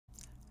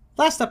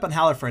Last up on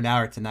Howler for an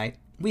hour tonight,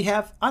 we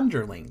have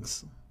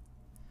Underlings.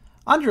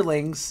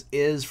 Underlings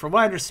is, from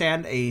what I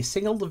understand, a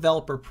single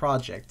developer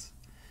project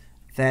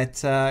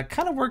that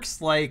kind of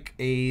works like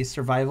a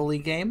survival-y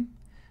game,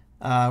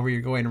 where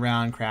you're going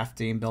around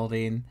crafting,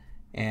 building,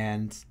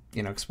 and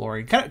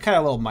exploring. Kind of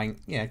a little a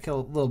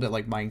little bit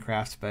like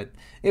Minecraft, but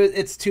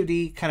it's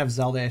 2D, kind of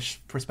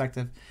Zelda-ish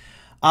perspective.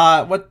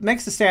 What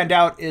makes it stand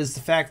out is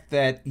the fact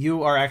that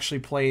you are actually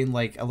playing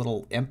like a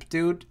little imp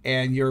dude,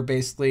 and you're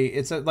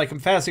basically like a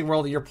fantasy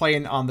world. You're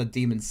playing on the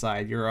demon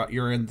side. You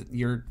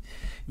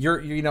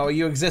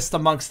exist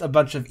amongst a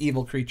bunch of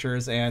evil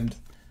creatures, and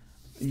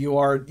you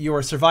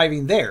are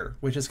surviving there,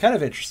 which is kind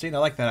of interesting. I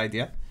like that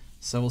idea.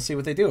 So we'll see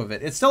what they do with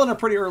it. It's still in a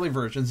pretty early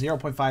version,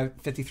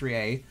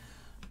 0.553A.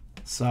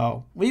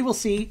 So we will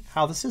see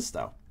how this is,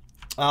 though.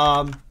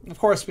 Of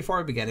course, before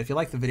we begin, if you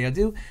like the video,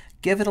 do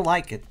give it a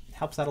like. It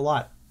helps out a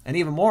lot. And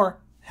even more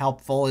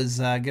helpful is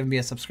giving me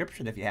a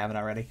subscription if you haven't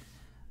already.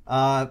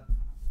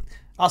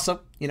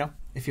 Also,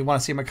 if you want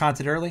to see my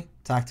content early,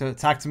 talk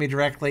to me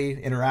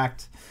directly,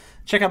 interact.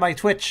 Check out my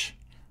Twitch.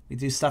 We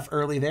do stuff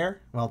early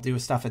there. Well, do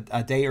stuff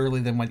a day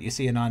early than what you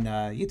see it on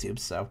YouTube.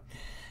 So,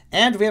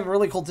 and we have a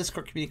really cool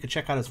Discord community you can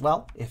check out as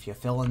well if you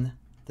feel in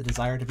the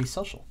desire to be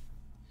social.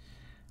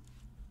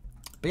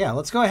 But yeah,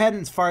 let's go ahead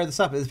and fire this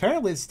up.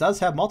 Apparently, this does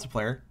have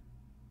multiplayer.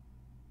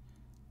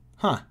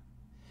 Huh.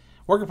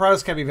 Work in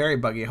progress can be very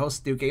buggy.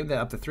 Host a new game that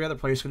up to 3 other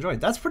players can join.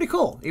 That's pretty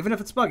cool, even if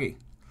it's buggy.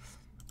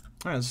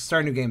 All right, let's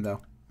start a new game,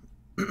 though.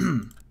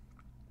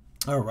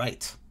 All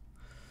right.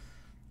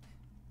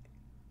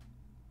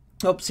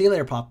 Oh, see you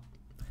later, Pop.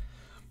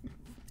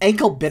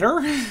 Ankle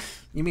bitter?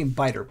 You mean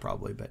biter,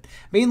 probably, but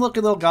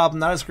mean-looking little goblin,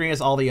 not as green as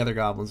all the other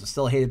goblins, but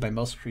still hated by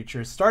most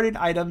creatures. Starting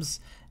items,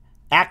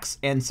 axe,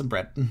 and some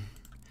bread.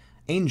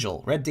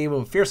 Angel, red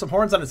demon with fearsome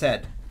horns on its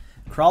head.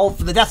 Crawled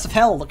for the depths of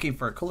hell, looking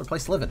for a cooler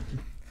place to live in.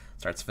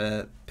 Starts with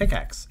a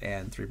pickaxe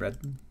and 3 bread.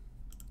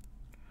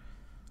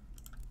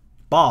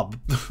 Bob.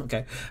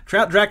 Okay.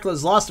 Trout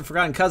Dracula's lost and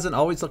forgotten cousin,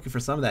 always looking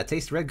for some of that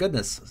tasty red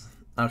goodness.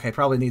 Okay,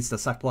 probably needs to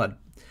suck blood.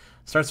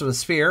 Starts with a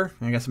spear.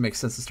 I guess it makes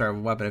sense to start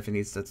with a weapon if he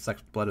needs to suck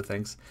blood of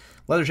things.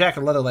 Leather jacket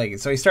and leather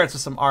leggings. So he starts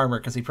with some armor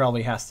because he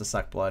probably has to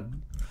suck blood.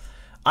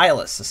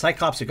 Eyeless, a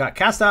cyclops who got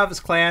cast out of his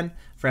clan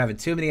for having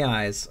too many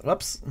eyes.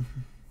 Whoops.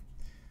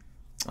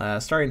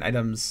 Starting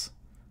items.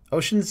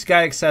 Ocean's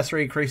Guide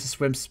accessory, increases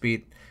swim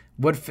speed.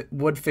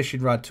 Wood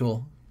fishing rod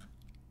tool.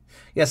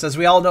 Yes, as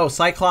we all know,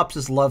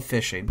 cyclopses love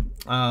fishing.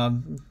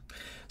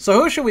 So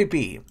who should we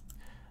be?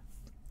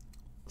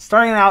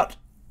 Starting out,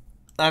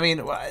 I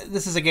mean,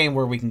 this is a game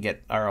where we can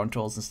get our own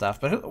tools and stuff,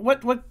 but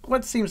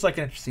what seems like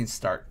an interesting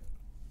start?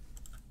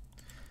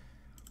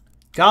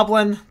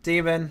 Goblin,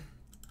 demon,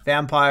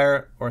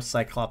 vampire, or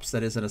cyclops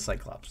that isn't a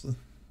cyclops?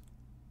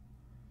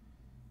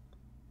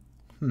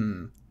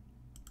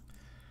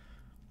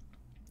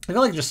 I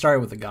feel like I just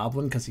started with the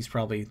goblin because he's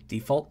probably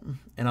default,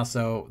 and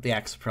also the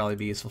axe would probably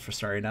be useful for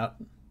starting out.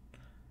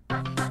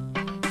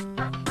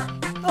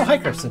 Oh, hi,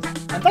 Crimson,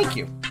 and thank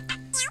you.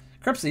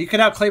 Crimson, you can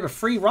now claim a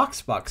free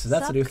rocks box, so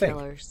that's a new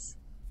thing.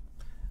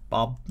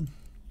 Bob.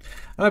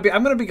 I'm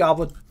gonna be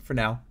goblin for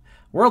now.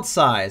 World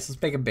size,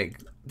 let's make it big.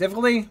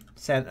 Difficulty,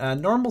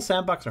 normal,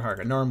 sandbox, or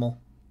hard? Normal.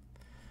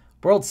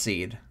 World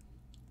seed.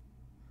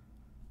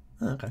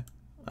 Okay.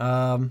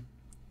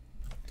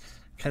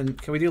 Can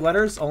we do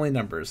letters? Only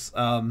numbers.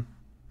 Okay,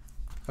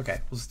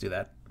 we'll just do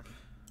that.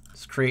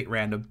 Just create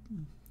random.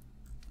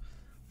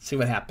 See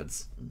what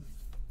happens.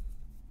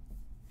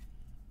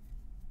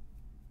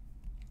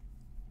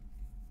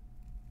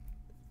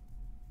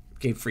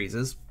 Game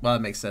freezes. Well, that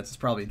makes sense. It's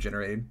probably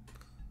generated.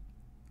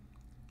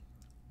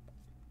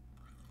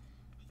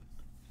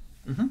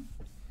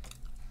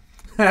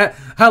 I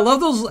love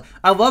those.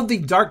 I love the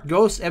dark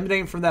ghosts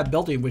emanating from that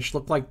building, which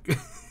look like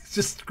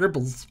just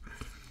scribbles.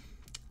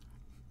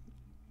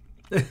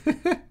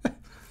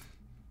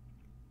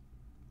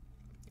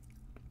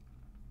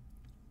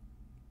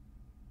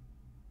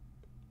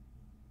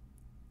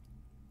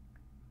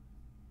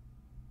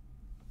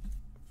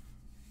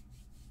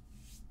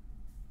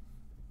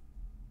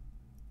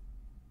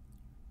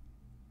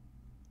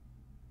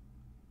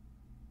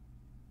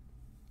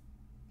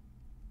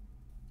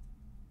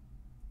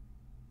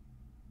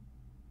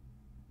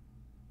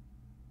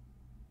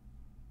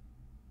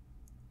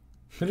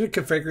 How did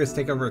configurers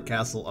take over a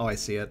castle? Oh, I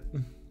see it.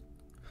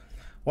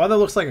 Wow, that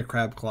looks like a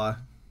crab claw.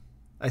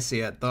 I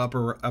see it. The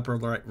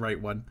upper right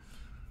one.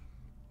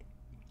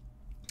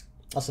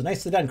 Also,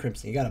 nicely done,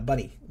 Crimson. You got a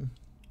bunny.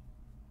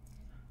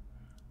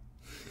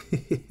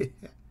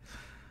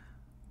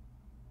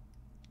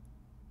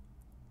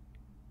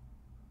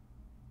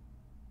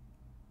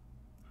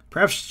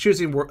 Perhaps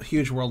choosing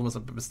Huge World was a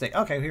mistake.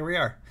 Okay, here we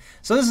are.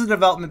 So this is a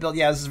development build.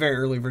 Yeah, this is a very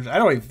early version. I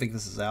don't even think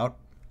this is out.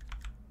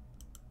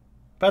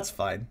 That's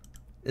fine.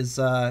 Is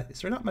there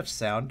not much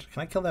sound?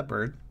 Can I kill that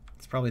bird?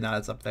 It's probably not.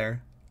 It's up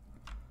there.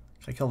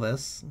 Can I kill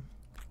this?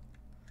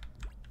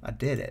 I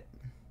did it.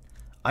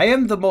 I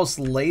am the most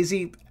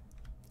lazy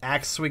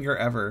axe swinger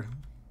ever.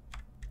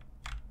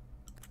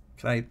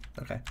 Can I?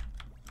 Okay.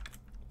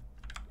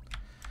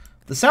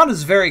 The sound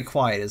is very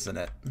quiet, isn't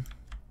it?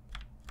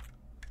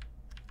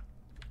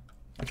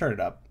 I turn it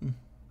up.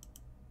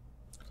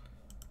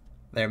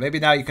 There, maybe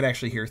now you can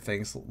actually hear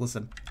things.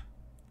 Listen.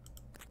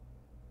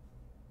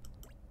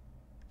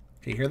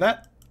 Can you hear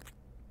that?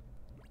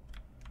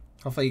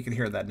 Hopefully you can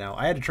hear that now.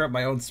 I had to turn up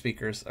my own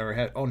speakers,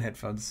 or own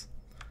headphones.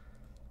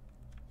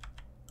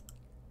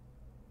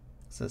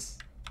 What's this?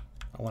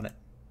 I want it.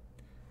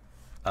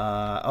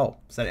 Oh,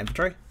 is that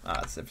inventory?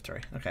 Ah, it's inventory.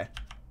 Okay.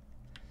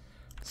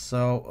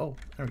 So, oh,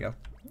 there we go.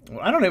 Well,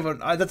 I don't even,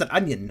 that's an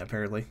onion,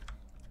 apparently.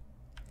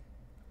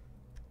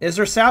 Is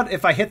there sound?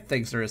 If I hit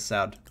things, there is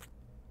sound.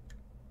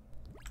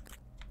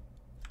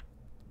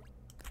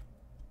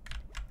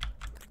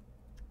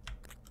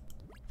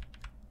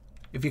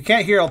 If you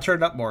can't hear, I'll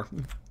turn it up more.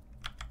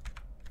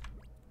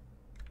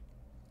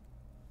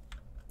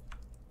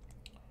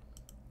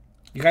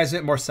 You guys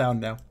get more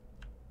sound now.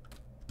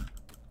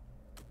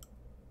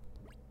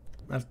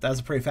 That was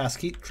a pretty fast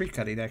tree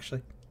cutting,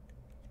 actually.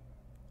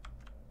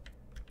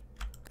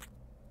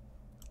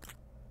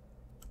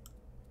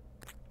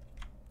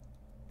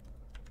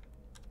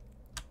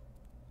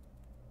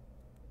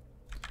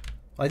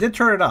 Well, I did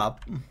turn it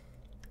up.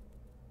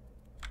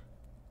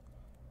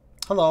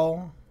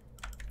 Hello,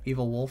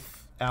 evil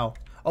wolf. Ow.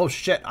 Oh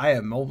shit, I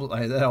am mobile.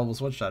 That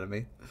almost one-shotted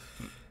me.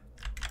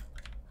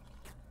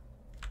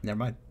 Never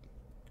mind.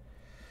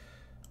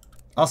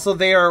 Also,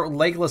 they are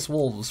legless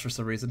wolves for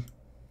some reason.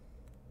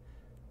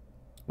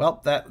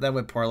 Well, that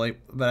went poorly,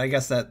 but I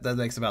guess that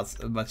makes about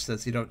as much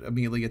sense. You don't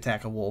immediately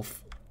attack a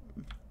wolf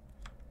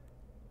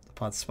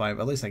upon spine,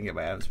 but at least I can get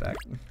my items back.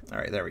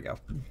 Alright, there we go.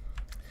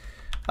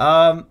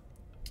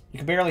 You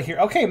can barely hear.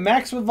 Okay,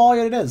 maximum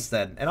volume it is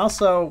then. And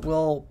also,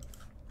 we'll...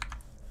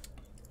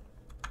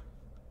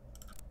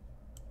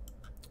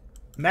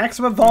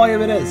 maximum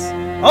volume it is.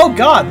 Oh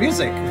god,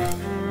 music!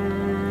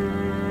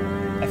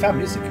 I found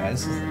music,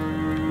 guys.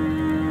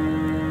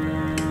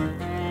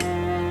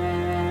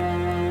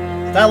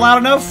 Is that loud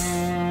enough?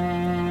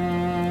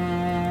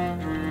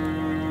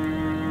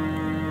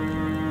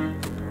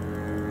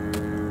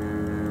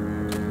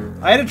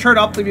 I had to turn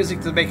up the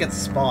music to make it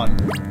spawn,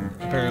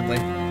 apparently.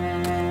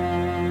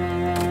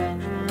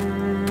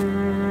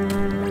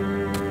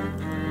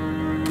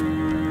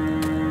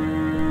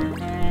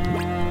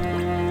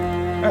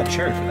 I got a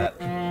cherry for that.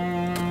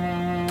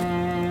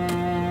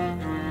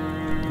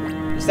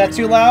 Is that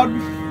too loud?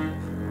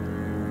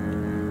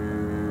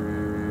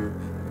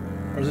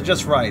 Or is it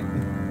just right?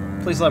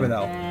 Please let me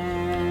know.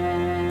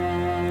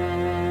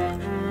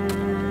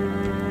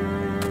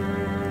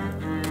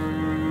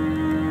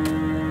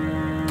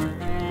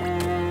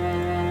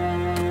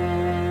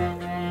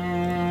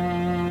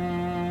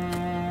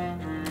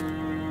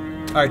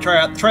 Alright,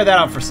 try that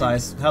out for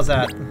size. How's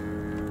that?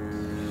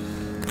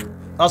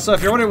 Also,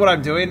 if you're wondering what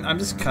I'm doing, I'm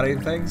just cutting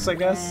things, I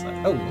guess.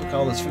 Oh, look at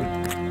all this food.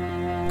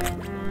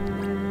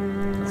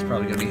 That's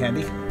probably gonna be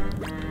handy.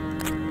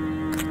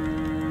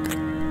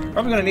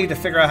 Probably gonna need to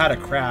figure out how to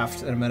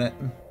craft in a minute.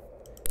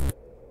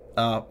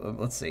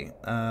 Let's see.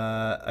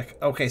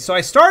 Okay, so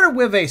I started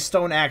with a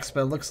stone axe,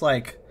 but it looks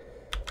like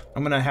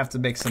I'm gonna have to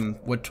make some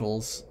wood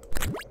tools.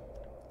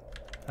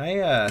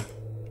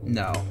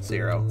 No,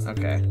 0.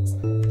 Okay.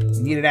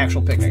 Need an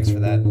actual pickaxe for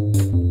that.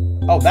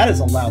 Oh, that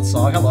is a loud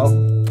song. Hello.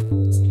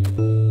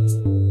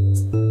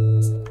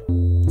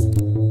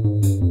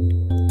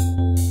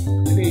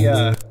 Maybe,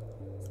 oh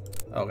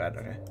god,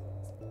 okay.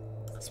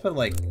 Let's put,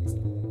 like...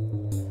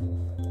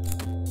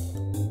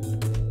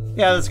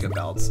 yeah, that's a good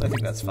balance. I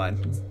think that's fine.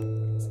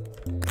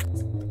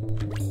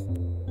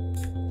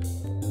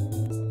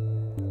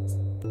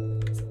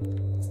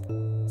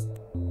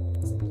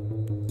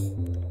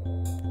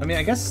 I mean,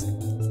 I guess...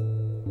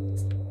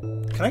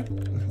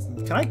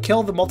 Can I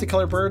kill the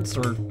multicolored birds,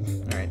 or...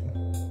 alright.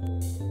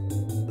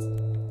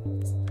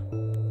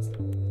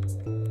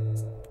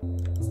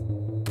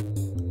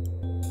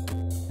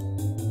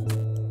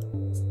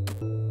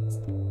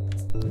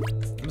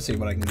 I'm gonna see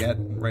what I can get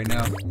right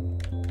now.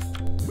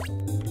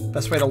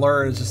 Best way to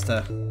lure is just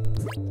to...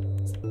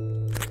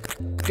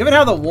 given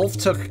how the wolf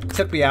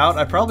took me out,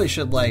 I probably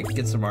should, like,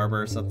 get some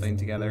armor or something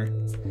together.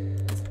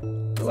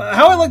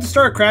 How I like to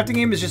start a crafting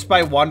game is just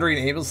by wandering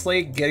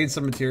aimlessly, getting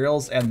some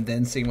materials, and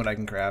then seeing what I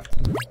can craft.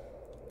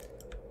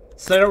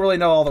 So I don't really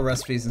know all the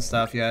recipes and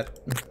stuff yet.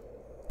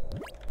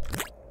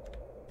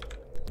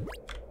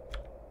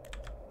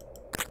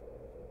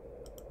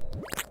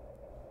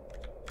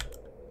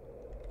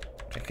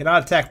 I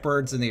cannot attack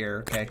birds in the air,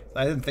 okay.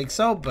 I didn't think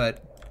so,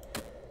 but...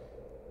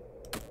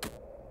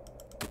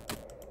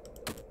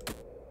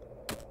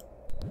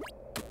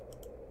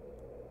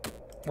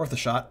 worth a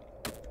shot.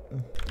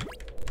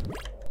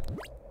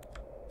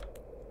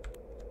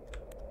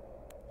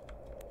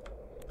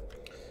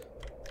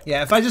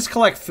 Yeah, if I just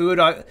collect food,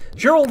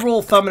 general rule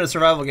of thumb in a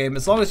survival game,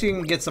 as long as you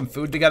can get some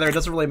food together, it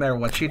doesn't really matter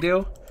what you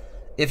do.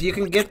 If you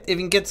can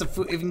get some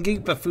food, if you can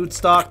keep a food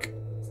stock,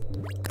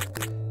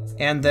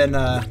 and then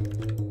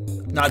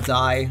not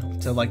die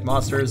to like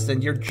monsters,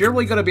 then you're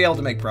generally going to be able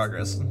to make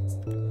progress.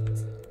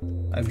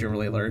 I've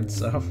generally learned,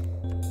 so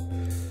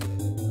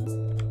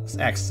This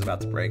axe is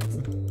about to break.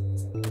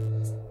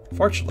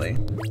 Fortunately.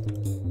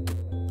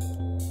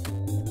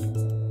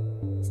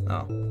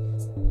 Oh.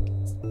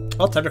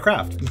 Well, time to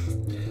craft.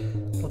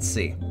 Let's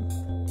see.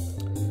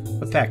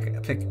 Wood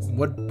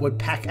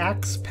pack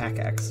axe? Pack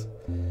axe.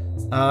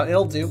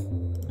 It'll do.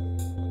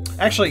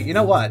 Actually, you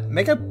know what?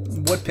 Make a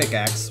wood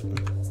pickaxe.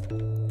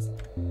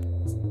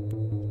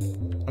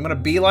 I'm gonna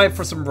beeline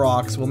for some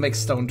rocks. We'll make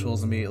stone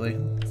tools immediately.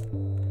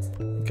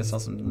 I guess I'll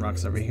some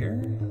rocks over here.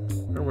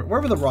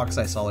 Where were the rocks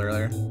I saw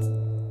earlier?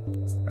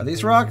 Are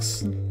these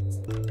rocks? I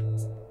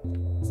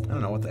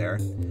don't know what they are.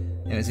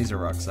 Anyways, these are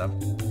rocks, though.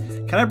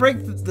 Can I break...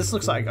 This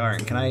looks like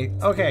iron. Can I...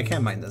 Okay, I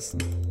can mine this.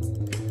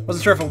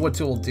 Wasn't sure if a wood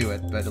tool will do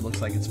it, but it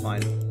looks like it's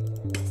fine.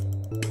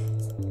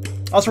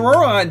 Also, we're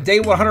on day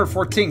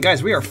 114.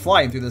 Guys, we are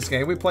flying through this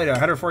game. We played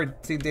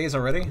 114 days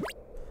already.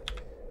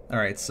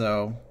 Alright,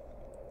 so...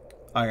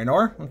 Iron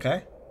ore,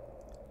 okay.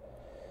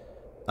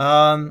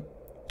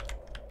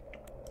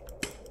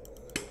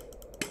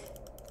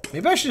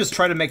 Maybe I should just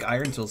try to make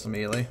iron tools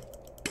immediately.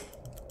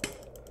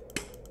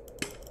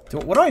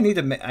 What do I need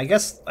to make? I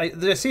guess I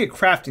see a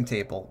crafting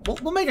table.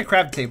 We'll make a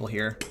crafting table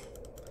here.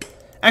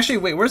 Actually,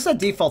 wait, where's that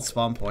default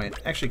spawn point?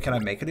 Actually, can I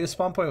make a new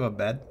spawn point with a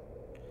bed?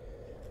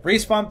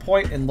 Respawn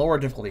point in lower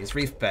difficulties.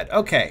 Reef bed.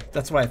 Okay,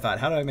 that's what I thought.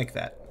 How do I make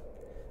that?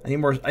 I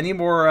need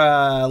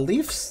more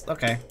leaves?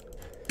 Okay.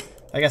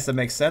 I guess that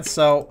makes sense.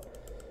 So,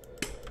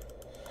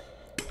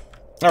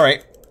 all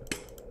right.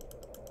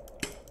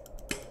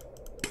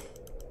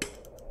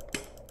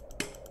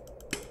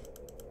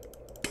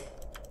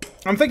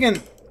 I'm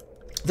thinking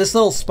this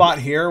little spot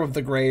here with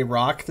the gray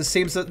rock. This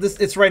seems that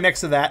it's right next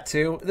to that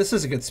too. This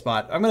is a good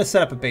spot. I'm gonna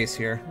set up a base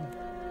here.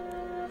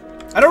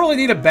 I don't really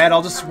need a bed.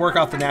 I'll just work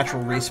off the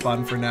natural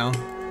respawn for now.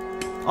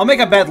 I'll make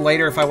a bed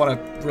later if I want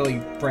to really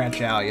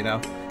branch out. You know.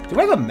 Do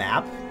I have a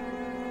map?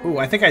 Ooh,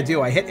 I think I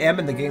do. I hit M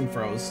and the game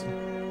froze.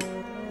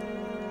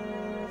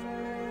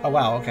 Oh,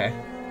 wow, okay.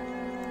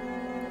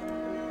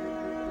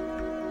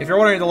 If you're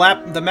wondering,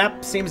 the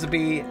map seems to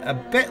be a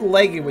bit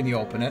laggy when you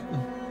open it.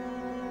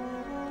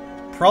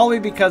 Probably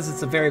because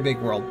it's a very big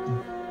world.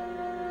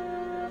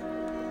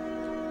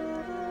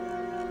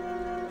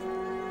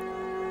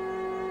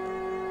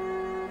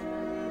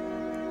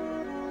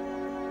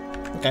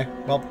 Okay,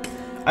 well,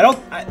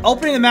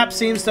 opening the map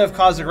seems to have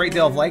caused a great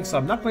deal of lag, so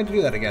I'm not going to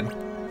do that again.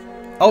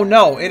 Oh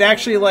no, it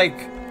actually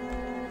like...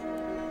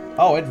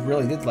 Oh, it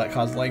really did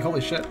cause lag,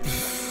 holy shit.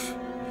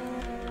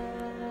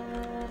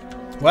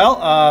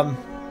 Well,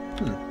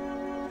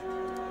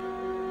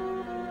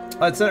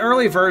 it's an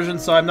early version,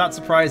 so I'm not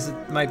surprised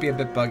it might be a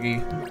bit buggy.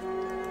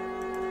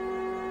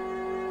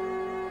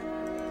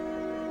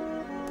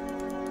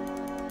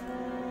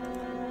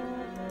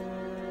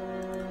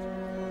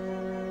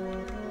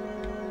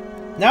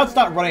 Now it's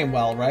not running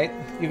well, right?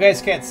 You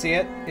guys can't see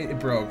it? It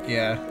broke,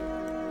 yeah.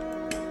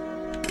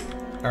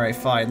 Alright,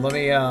 fine. Let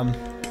me,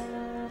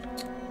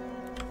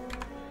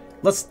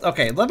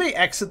 okay, let me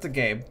exit the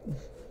game.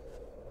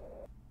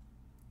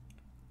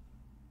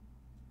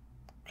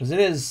 Because it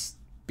is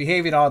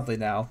behaving oddly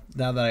now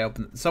that I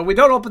open it. So we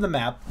don't open the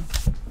map.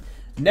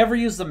 Never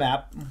use the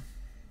map.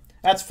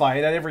 That's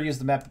fine. I never used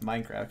the map in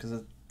Minecraft because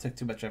it took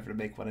too much effort to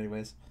make one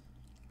anyways.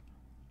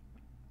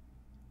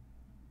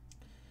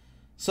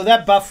 So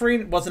that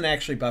buffering wasn't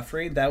actually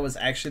buffering. That was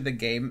actually the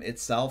game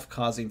itself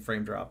causing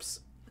frame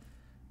drops.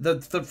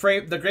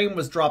 The game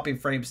was dropping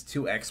frames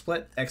to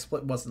XSplit.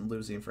 XSplit wasn't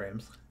losing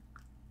frames.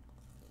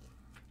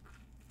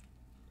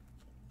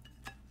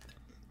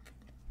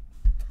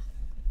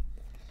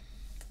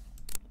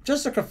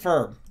 Just to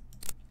confirm,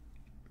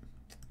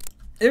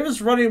 it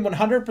was running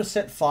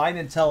 100% fine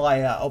until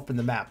I opened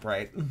the map,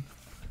 right?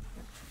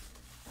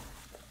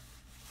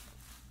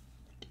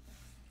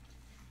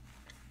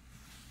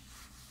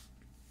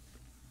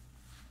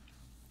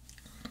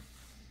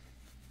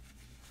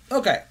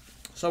 Okay,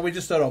 so we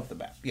just don't open the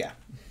map. Yeah,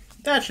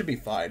 that should be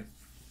fine.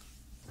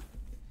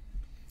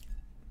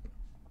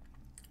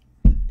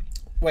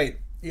 Wait,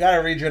 you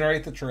gotta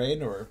regenerate the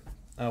terrain, or...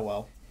 Oh,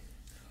 well.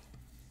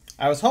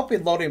 I was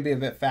hoping loading would be a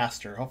bit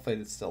faster. Hopefully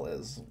it still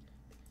is.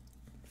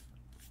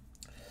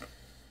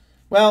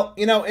 Well,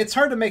 you know, it's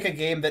hard to make a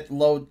game that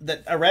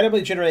a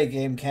randomly generated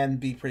game can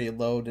be pretty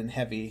load and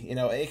heavy. You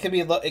know, it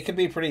can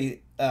be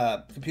pretty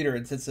computer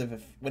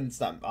intensive when it's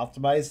not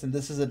optimized, and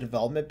this is a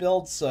development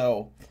build,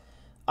 so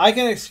I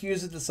can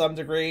excuse it to some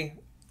degree.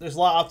 There's a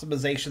lot of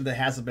optimization that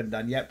hasn't been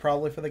done yet,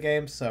 probably, for the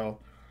game, so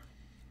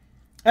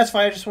that's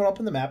fine. I just want to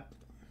open the map.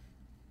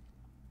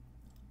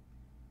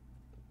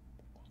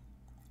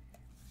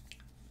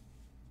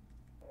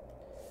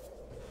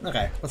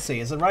 Okay, let's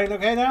see. Is it running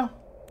okay now?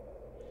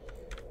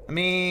 I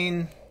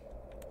mean...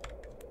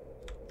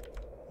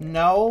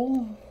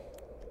 No.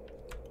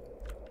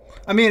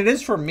 I mean, it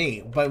is for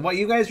me, but what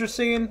you guys are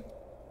seeing?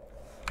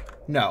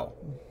 No.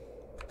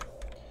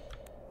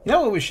 You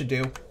know what we should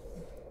do?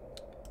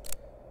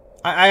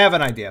 I have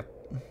an idea.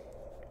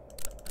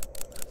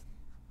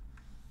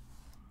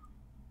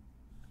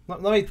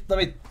 Let me,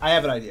 I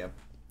have an idea.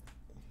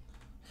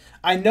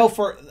 I'm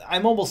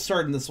almost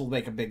certain this will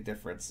make a big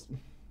difference.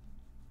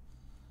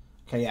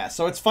 Okay, yeah.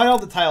 So it's final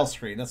the tile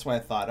screen. That's what I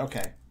thought.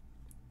 Okay.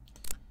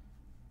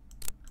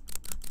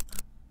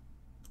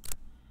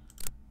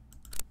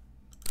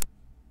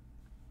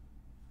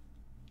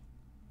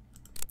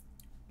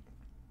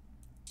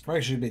 Or I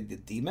should be the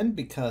demon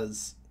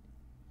because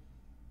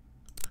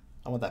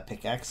I want that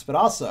pickaxe, but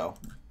also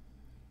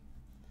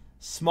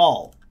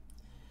small.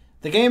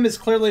 The game is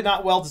clearly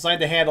not well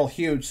designed to handle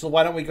huge, so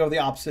why don't we go the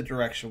opposite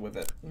direction with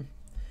it?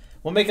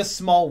 We'll make a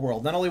small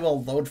world. Not only will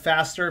it load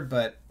faster,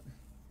 but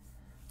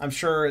I'm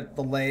sure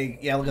the lag...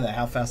 Yeah, look at that,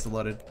 how fast it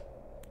loaded.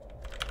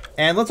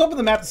 And let's open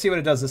the map to see what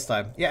it does this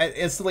time. Yeah, it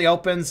instantly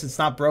opens. It's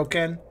not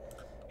broken.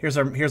 Here's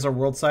our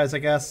world size, I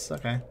guess.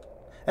 Okay.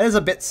 That is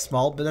a bit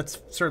small, but that's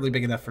certainly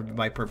big enough for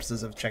my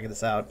purposes of checking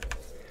this out.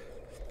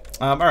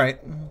 Alright.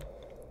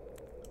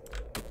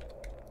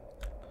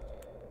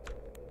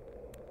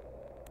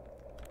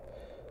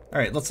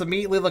 Alright, let's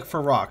immediately look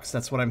for rocks.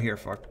 That's what I'm here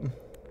for.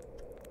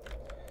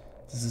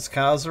 Is this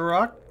cow's a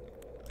rock?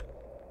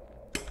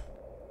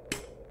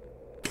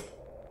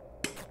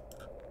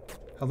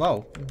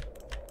 Hello.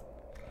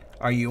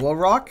 Are you a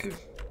rock?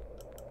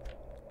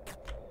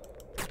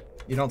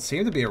 You don't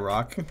seem to be a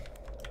rock.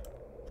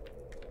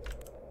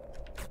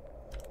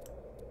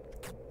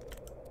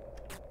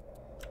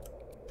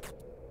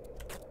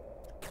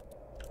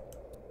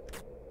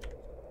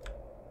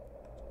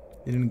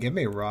 You didn't give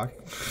me a rock.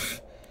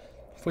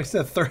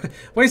 Wasted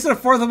a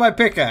fourth of my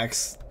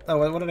pickaxe.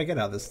 Oh, what did I get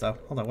out of this stuff?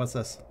 Hold on, what's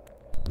this?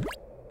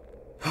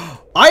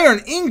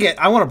 Iron ingot!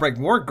 I want to break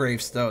more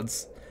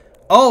gravestones.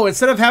 Oh,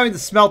 instead of having to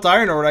smelt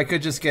iron ore, I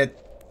could just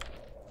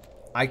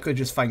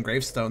find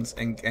gravestones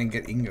and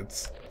get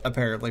ingots,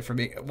 apparently, for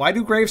me. Why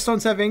do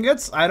gravestones have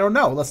ingots? I don't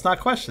know. Let's not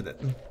question it.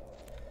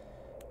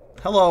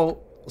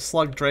 Hello,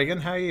 slug dragon.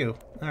 How are you?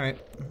 Alright.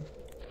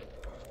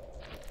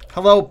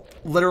 Hello,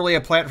 literally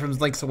a plant from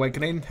Link's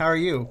Awakening. How are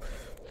you?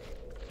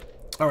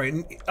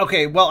 Alright,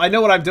 okay, well, I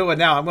know what I'm doing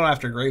now. I'm going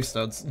after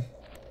gravestones.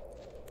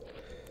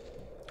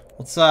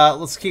 Let's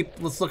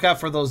look out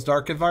for those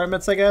dark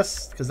environments, I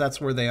guess, because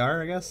that's where they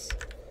are, I guess.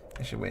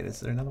 Actually, wait, is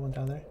there another one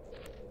down there?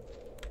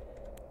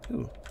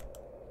 Ooh.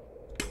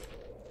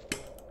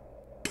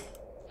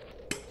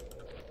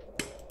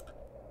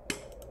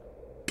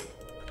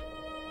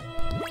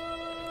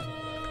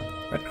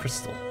 Red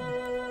crystal.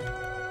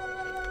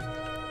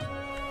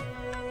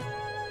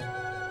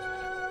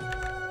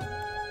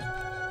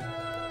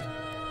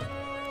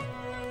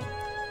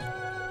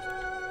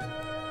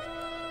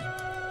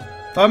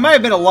 Though it might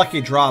have been a lucky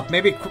drop.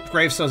 Maybe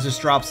gravestones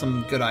just drop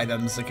some good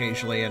items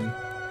occasionally, and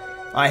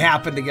I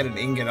happened to get an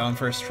ingot on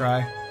first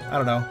try. I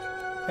don't know.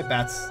 Hey,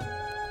 bats.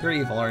 You're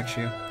evil, aren't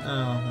you?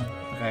 Oh,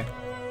 okay.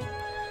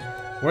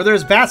 Where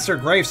there's bats, there are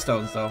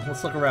gravestones, though.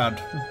 Let's look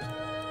around.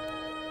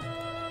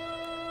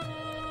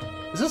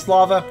 Is this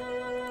lava?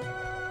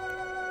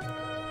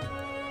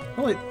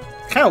 Well, it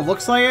kind of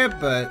looks like it,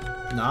 but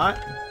not.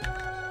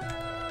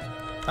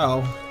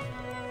 Oh.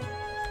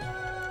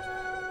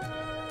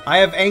 I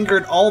have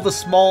angered all the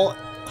small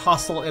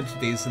hostile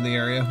entities in the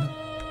area.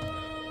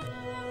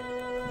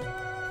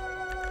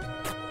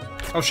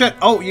 Oh shit!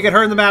 Oh, you get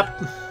her in the map!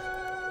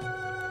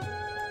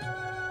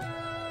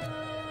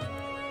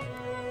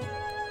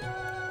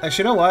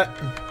 Actually, you know what?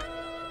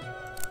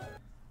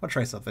 I'll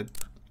try something.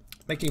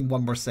 Making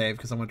one more save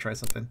because I want to try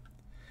something.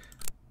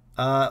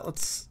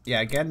 Let's... Yeah,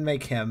 again,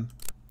 make him.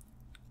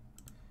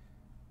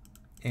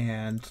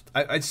 And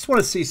I just want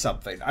to see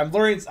something. I'm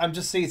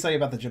just seeing something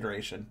about the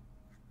generation.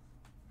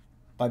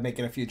 By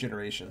making a few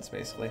generations,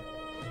 basically.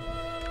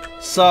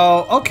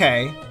 So,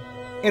 okay.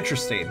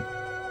 Interesting.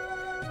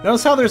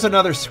 Notice how there's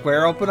another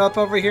square open up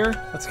over here?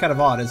 That's kind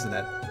of odd, isn't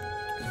it?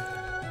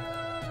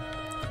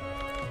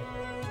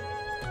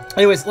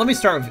 Anyways, let me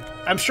start with...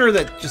 I'm sure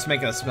that just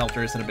making a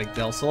smelter isn't a big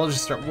deal, so we'll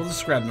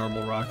just grab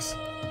normal rocks.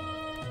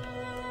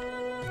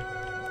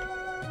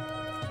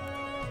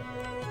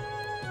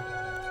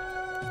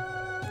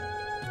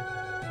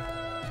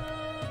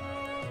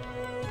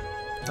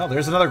 Oh,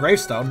 there's another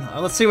gravestone.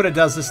 Let's see what it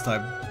does this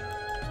time.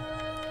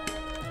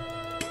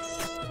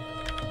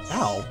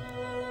 Ow.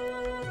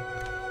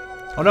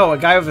 Oh no, a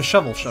guy with a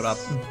shovel showed up.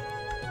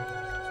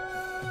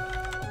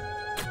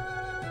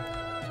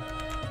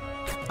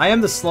 I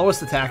am the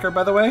slowest attacker,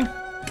 by the way.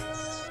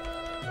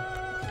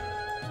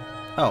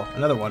 Oh,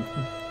 another one.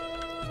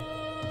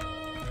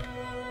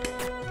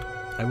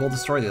 I will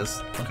destroy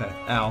this. Okay,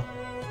 ow.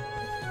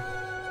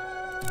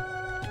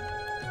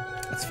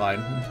 That's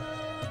fine.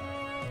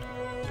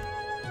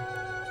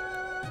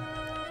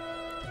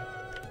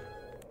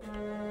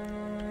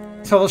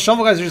 So the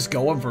shovel guys are just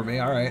going for me,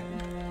 alright.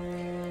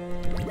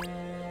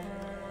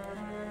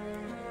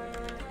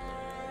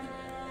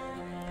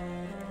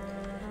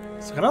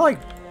 So can I like...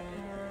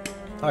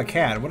 Oh, I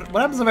can.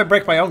 What happens if I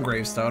break my own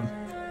gravestone?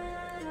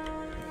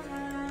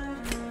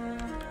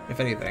 If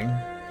anything.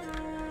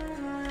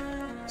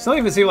 Some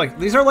even seem like...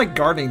 These are like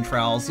gardening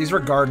trowels. These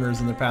were gardeners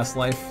in their past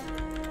life.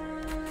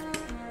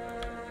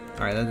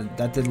 Alright,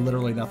 that did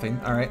literally nothing.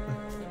 Alright.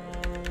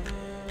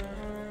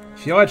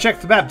 If you want to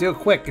check the map, do it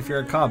quick if you're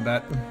in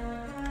combat.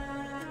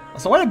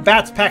 So why did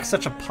bats pack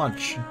such a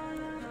punch?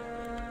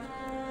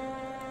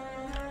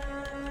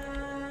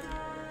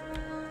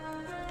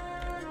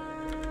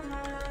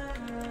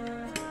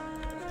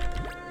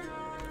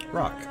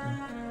 rock.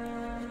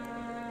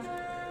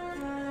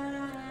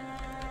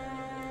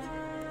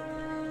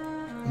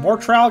 More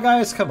trowel,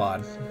 guys? Come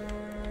on.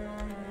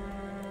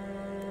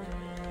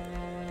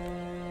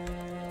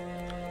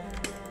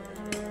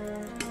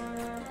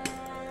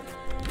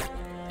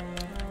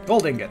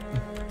 Gold ingot.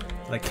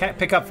 That I can't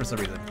pick up for some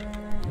reason.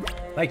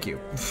 Thank you.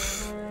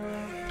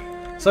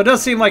 So it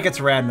does seem like it's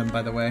random,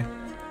 by the way.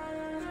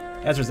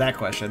 Answers that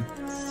question.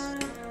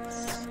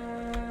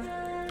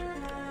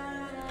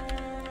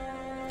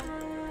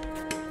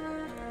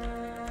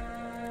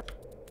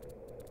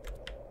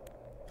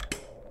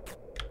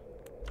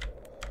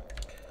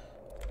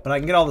 But I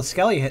can get all the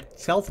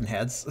skeleton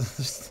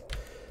heads.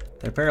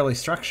 They're apparently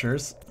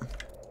structures.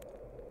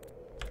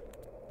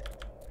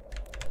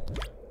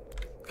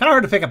 Kind of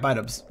hard to pick up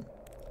items.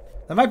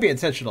 That might be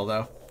intentional,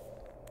 though.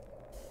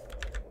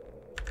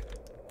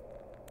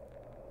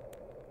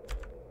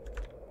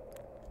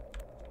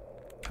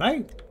 Can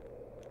I?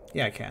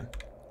 Yeah, I can.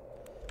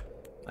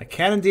 I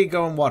can indeed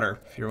go in water,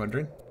 if you're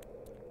wondering.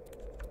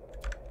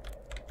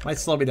 Might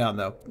slow me down,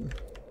 though.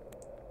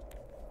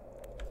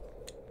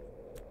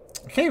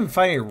 I can't even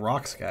find any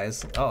rocks,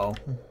 guys. Uh-oh.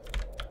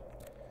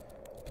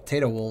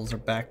 Potato wolves are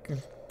back.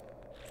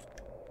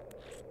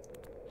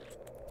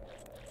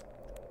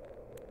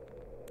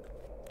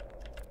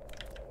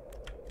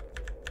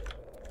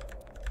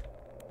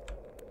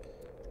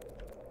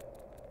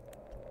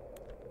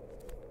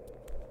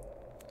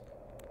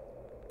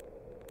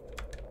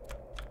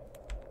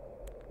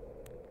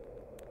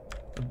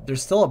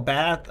 There's still a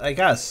bat, I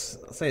guess.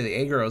 I'll say the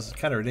aggro is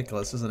kind of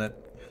ridiculous, isn't it?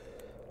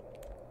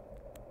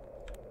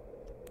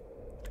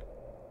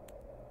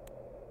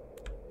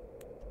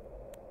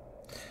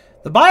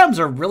 The biomes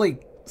are really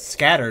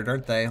scattered,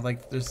 aren't they?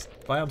 Like, there's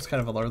biomes kind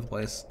of all over the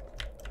place.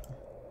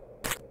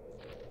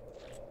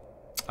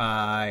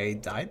 I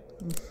died?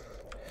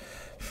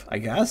 I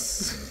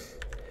guess?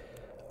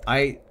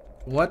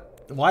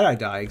 What? Why'd I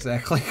die,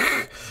 exactly?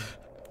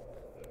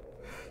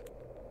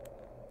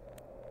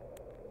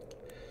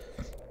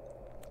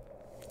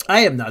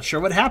 I am not sure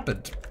what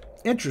happened.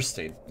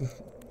 Interesting.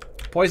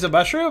 Poison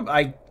mushroom?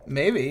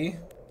 Maybe.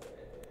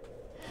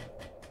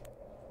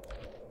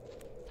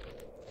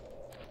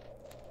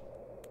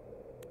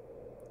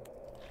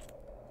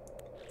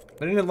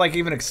 But it didn't, like,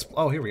 even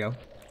oh, here we go.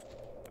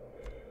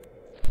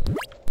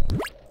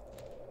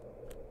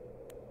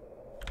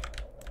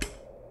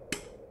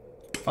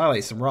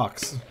 Finally, some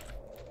rocks.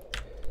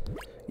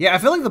 Yeah, I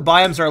feel like the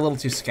biomes are a little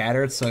too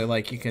scattered, so,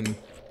 like, you can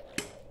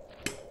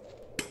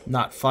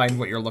not find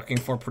what you're looking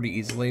for pretty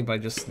easily by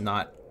just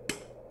not...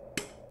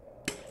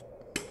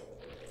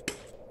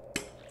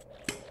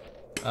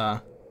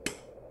 That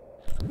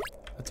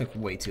took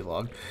way too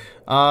long.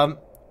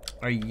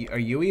 Are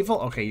you evil?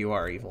 Okay, you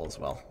are evil as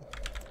well.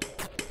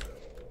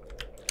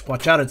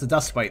 Watch out, it's a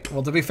dust bite.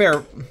 Well, to be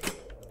fair,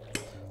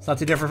 it's not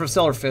too different from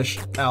silverfish.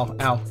 Ow,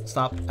 ow,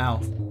 stop, ow.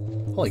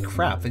 Holy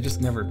crap, they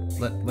just never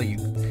let you...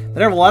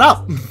 They never let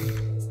up!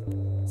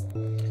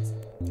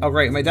 Oh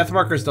great, my death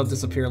markers don't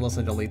disappear unless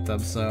I delete them,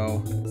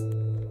 so...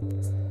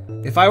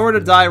 If I were to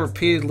die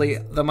repeatedly,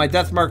 then my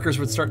death markers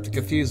would start to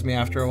confuse me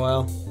after a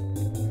while.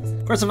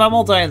 Of course, if I'm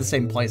all dying in the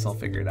same place, I'll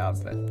figure it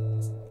out, but...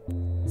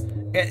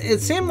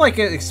 It seemed like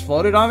it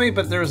exploded on me,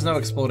 but there was no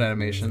explode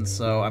animation,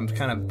 so I'm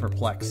kind of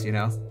perplexed, you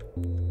know?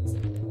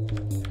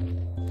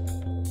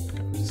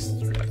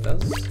 Just like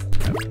those.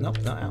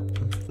 Nope, not out.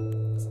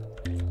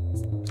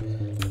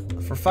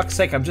 For fuck's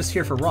sake, I'm just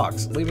here for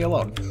rocks. Leave me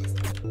alone.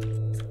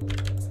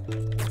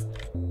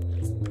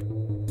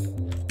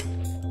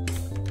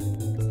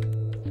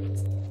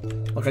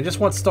 Look, I just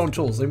want stone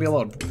tools. Leave me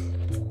alone.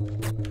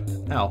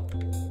 Ow.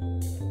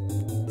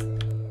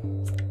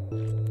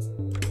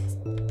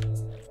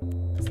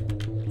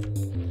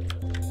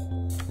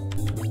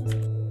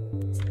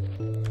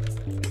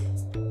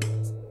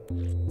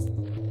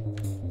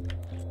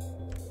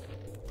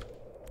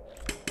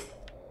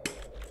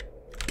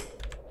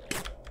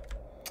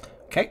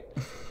 Okay.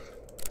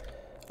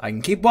 I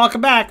can keep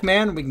walking back,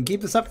 man. We can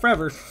keep this up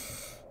forever.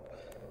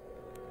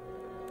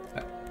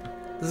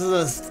 This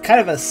is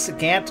kind of a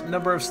scant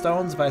number of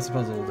stones, but I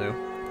suppose it will do.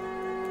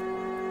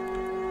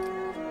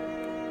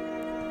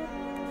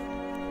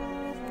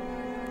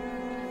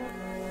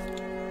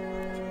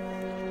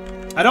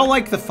 I don't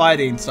like the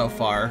fighting so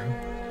far.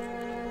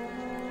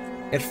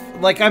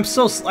 I'm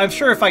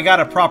sure if I got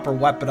a proper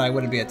weapon, I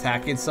wouldn't be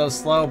attacking so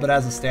slow, but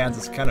as it stands,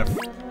 it's kind of...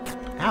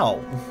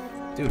 Ow.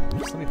 Dude,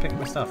 just let me pick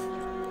my stuff.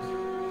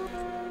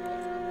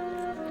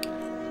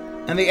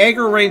 And the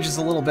aggro range is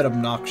a little bit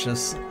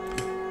obnoxious.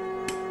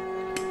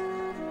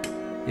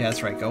 Yeah,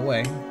 that's right. Go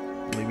away.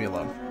 Leave me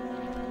alone.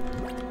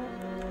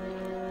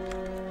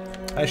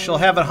 I shall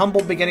have a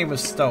humble beginning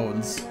with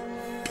stones.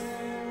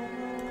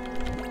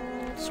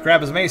 Just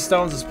grab as many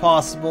stones as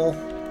possible.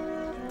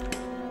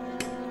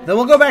 Then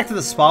we'll go back to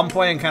the spawn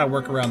point and kind of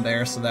work around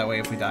there, so that way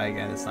if we die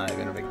again, it's not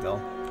even a big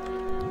deal.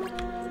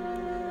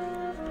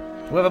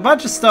 We have a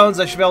bunch of stones.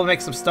 I should be able to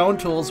make some stone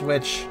tools,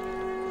 which...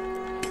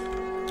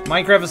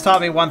 Minecraft has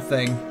taught me one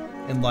thing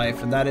in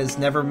life, and that is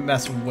never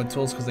mess with wood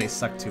tools because they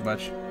suck too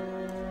much.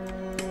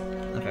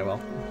 Okay,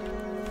 well.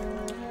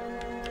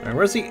 Alright,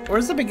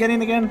 where's the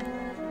beginning again?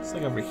 It's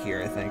like over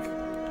here, I think.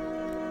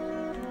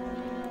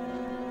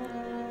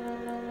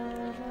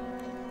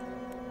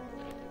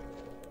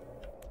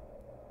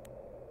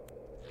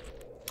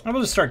 I'm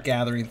gonna just start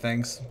gathering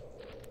things.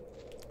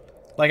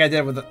 Like I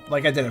did with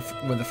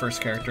the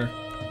first character.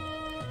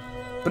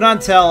 But not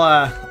until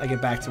I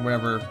get back to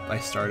wherever I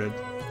started.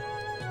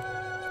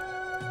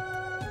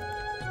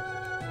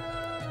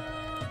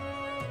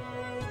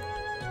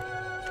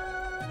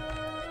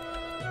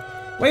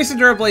 Wasted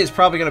durability is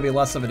probably going to be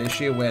less of an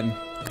issue when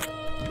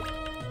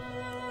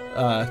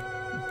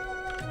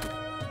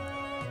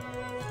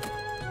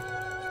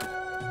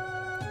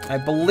I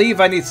believe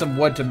I need some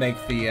wood to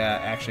make the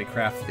actually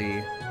craft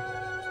the.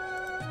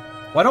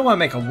 Well, I don't want to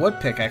make a wood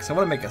pickaxe. I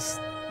want to make a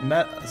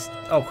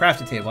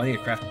crafting table. I need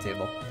a crafting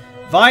table.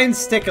 Vine,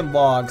 stick, and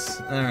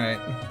logs. Alright.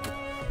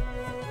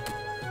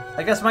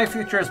 I guess my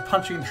future is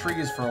punching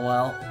trees for a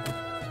while.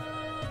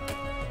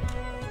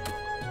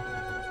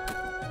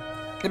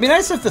 It'd be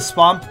nice if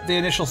the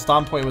initial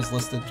spawn point was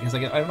listed, because I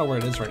don't know where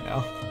it is right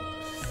now.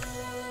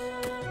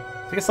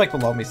 I think it's like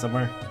below me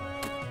somewhere.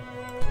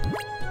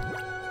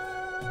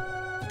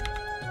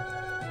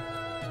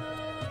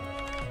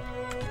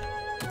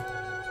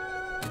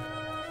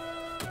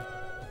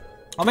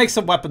 I'll make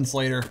some weapons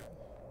later.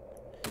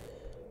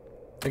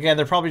 Again,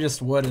 they're probably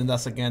just wood, and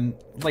thus again,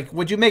 like,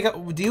 do you make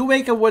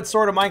a wood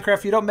sword in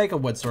Minecraft? You don't make a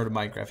wood sword in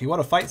Minecraft. You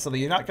want to fight something,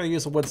 you're not going to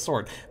use a wood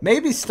sword.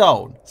 Maybe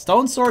stone.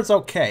 Stone sword's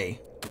okay.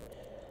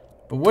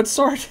 But wood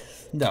sword?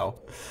 No.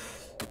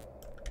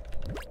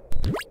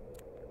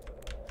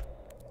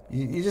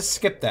 You just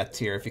skip that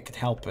tier if you can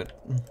help it.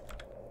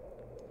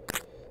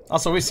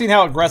 Also, we've seen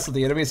how aggressive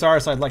the enemies are,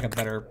 so I'd like a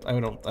better. I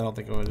don't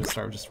think I would just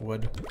start with just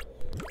wood.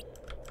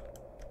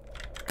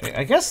 Okay,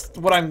 I guess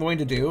what I'm going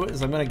to do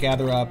is I'm going to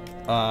gather up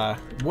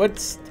wood.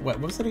 What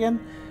was it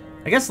again?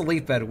 I guess the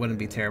leaf bed wouldn't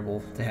be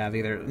terrible to have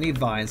either. Need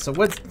vines, so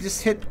wood.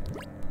 Just hit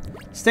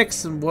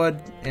sticks and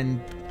wood.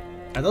 And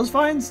are those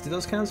vines? Do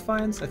those count as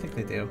vines? I think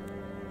they do.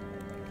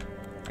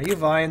 Are you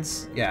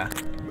vines? Yeah.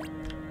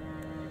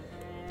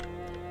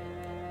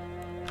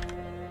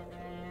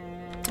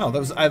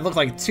 Oh, I looked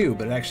like 2,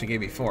 but it actually gave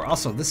me 4.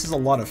 Also, this is a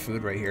lot of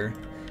food right here.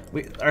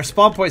 Our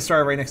spawn point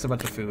started right next to a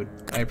bunch of food.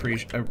 I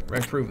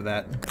approve of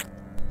that.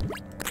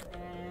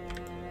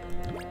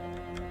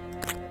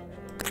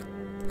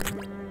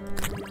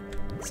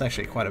 It's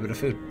actually quite a bit of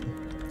food.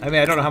 I mean,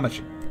 I don't know how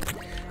much.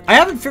 I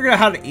haven't figured out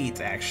how to eat,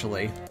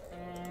 actually.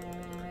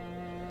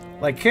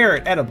 Like,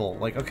 carrot, edible.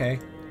 Like, okay.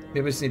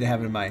 Maybe I just need to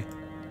have it in my...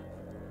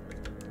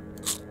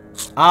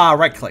 Ah,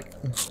 right click.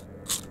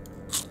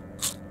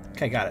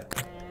 Okay, got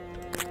it.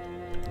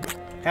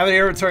 Have it in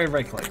your inventory and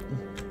right click.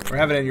 Or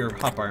have it in your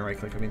hotbar and right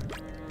click, I mean.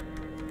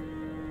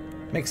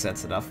 Makes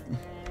sense enough.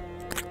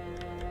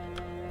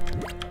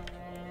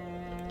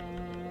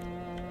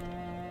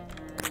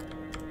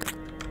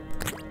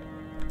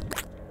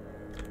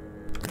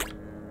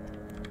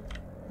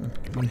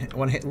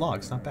 One hit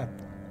logs, not bad.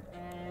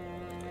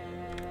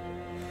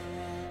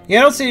 Yeah,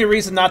 I don't see any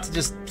reason not to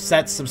just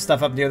set some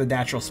stuff up near the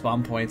natural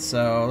spawn point,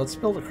 so let's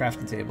build a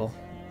crafting table.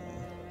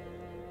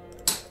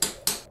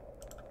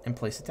 And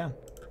place it down.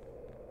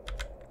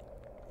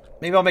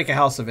 Maybe I'll make a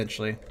house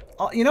eventually.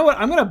 You know what?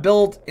 I'm going to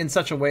build in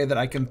such a way that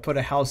I can put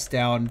a house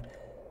down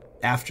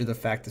after the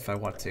fact if I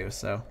want to,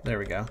 so there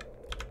we go.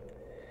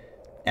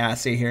 Yeah,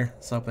 see here?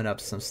 Let's open up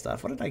some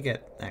stuff. What did I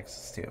get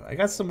access to? I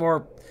got some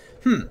more...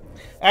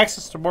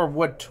 access to more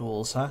wood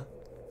tools, huh?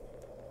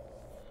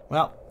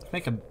 Well, let's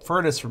make a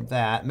furnace from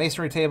that.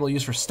 Masonry table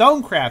used for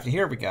stone crafting.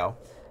 Here we go.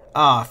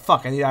 Ah,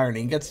 fuck. I need iron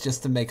ingots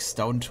just to make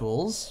stone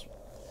tools.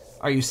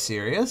 Are you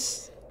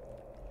serious?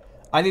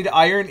 I need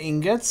iron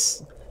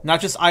ingots?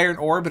 Not just iron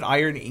ore, but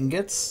iron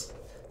ingots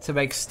to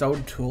make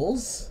stone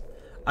tools?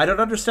 I don't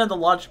understand the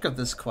logic of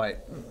this quite.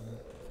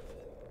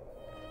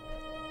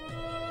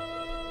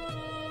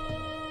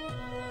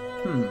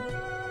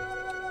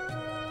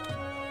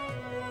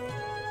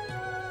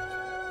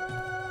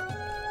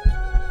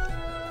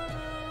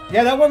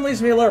 Yeah, that one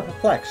leaves me a little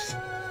perplexed.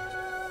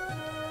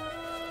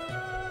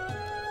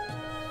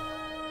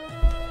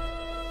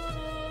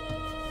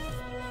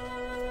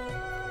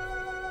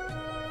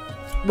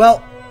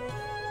 Well,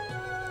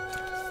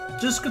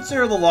 just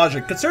consider the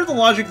logic. Consider the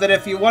logic that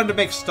if you wanted to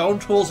make stone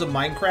tools in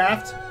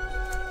Minecraft,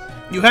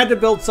 you had to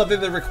build something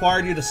that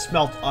required you to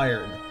smelt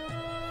iron.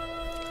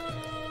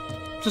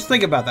 Just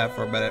think about that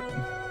for a minute.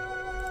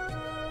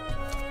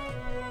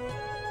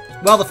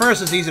 Well, the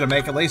furnace is easy to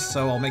make at least,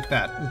 so I'll make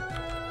that.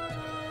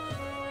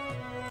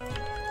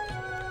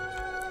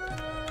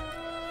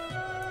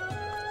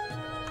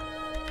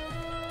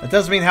 That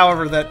does mean,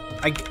 however, that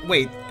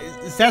wait,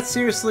 is that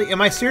seriously...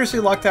 Am I seriously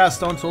locked out of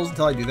stone tools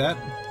until I do that?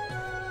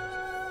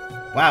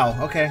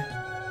 Wow, okay.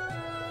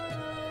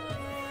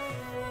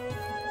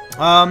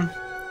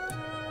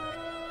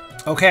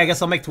 Okay, I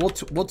guess I'll make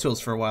wood tools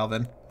for a while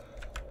then.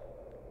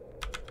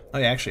 Oh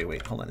yeah, actually,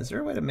 wait, hold on. Is there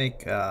a way to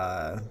make,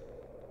 lantern?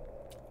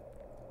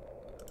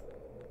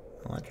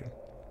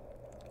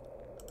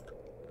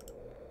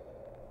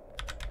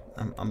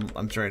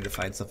 I'm trying to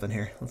find something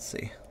here. Let's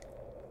see.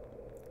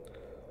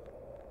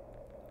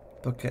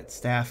 Booklet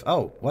staff.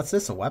 Oh, what's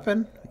this? A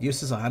weapon?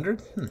 Use is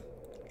 100?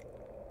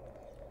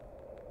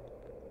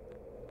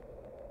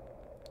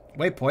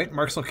 Waypoint.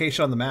 Marks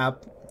location on the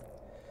map.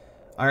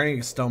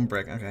 Ironing stone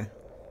brick. Okay.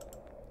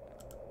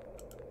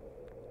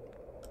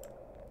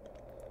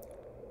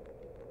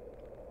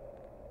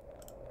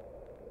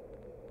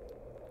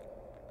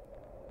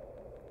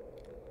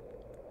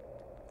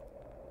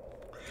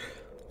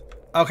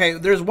 Okay,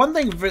 there's one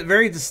thing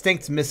very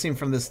distinct missing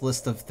from this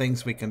list of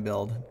things we can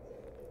build.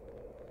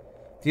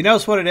 Do you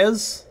notice what it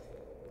is?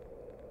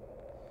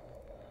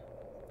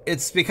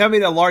 It's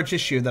becoming a large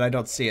issue that I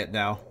don't see it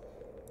now.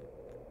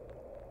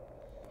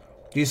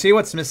 Do you see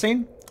what's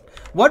missing?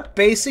 What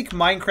basic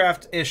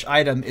Minecraft-ish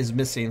item is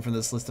missing from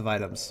this list of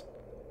items?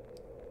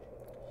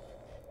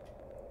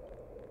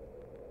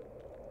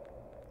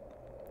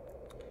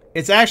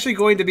 It's actually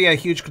going to be a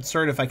huge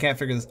concern if I can't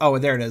figure this. Oh,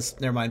 there it is.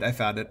 Never mind, I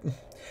found it.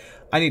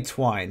 I need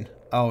twine.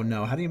 Oh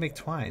no, how do you make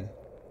twine?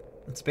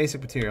 It's basic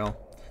material.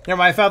 Never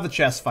mind, I found the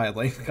chest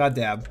finally. God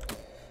damn.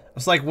 I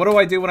was like, what do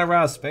I do when I run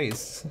out of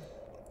space?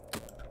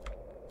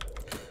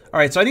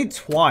 Alright, so I need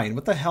twine.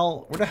 What the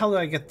hell? Where the hell did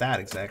I get that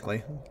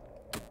exactly?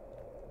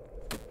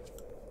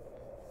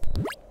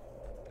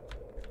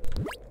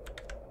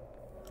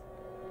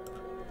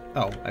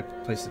 Oh, I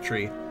placed a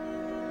tree.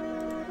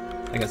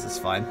 I guess it's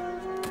fine.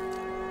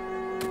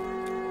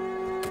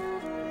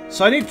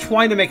 So I need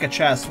twine to make a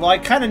chest. Well, I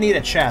kind of need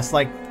a chest.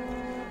 Like,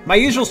 my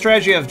usual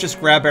strategy of just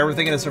grab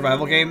everything in a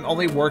survival game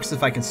only works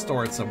if I can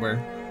store it somewhere.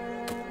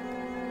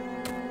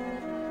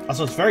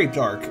 Also, it's very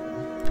dark.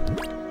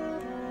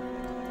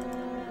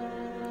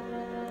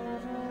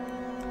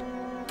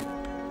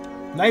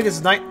 Night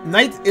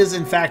is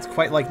in fact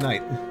quite like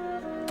night.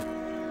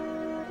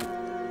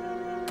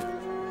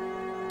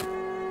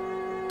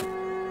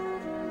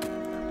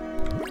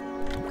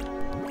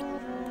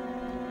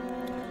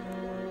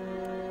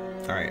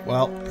 Alright,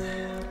 well.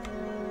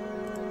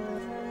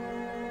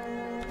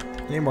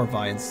 I need more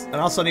vines. And I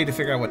also need to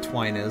figure out what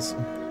twine is. So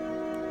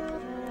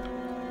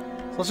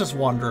let's just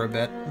wander a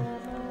bit.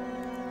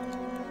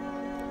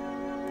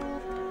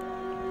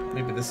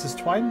 Maybe this is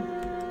twine?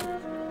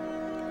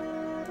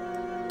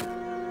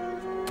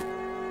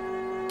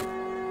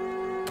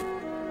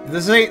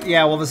 This ain't,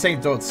 yeah, well this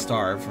ain't Don't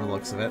Starve from the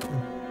looks of it.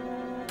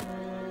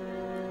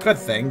 Good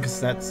thing, because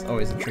that's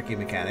always a tricky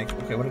mechanic.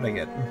 Okay, what did I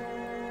get?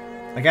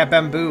 I got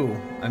bamboo.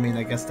 I mean,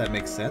 I guess that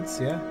makes sense,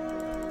 yeah?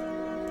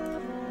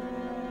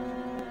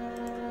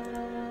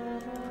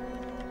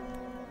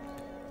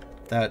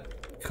 That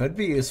could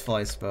be useful,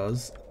 I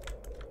suppose.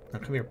 No,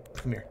 come here.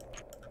 Come here.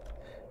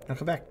 No,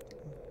 come back.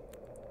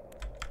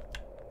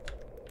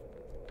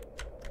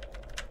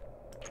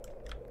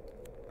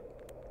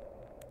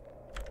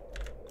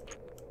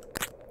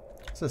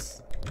 What's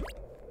this?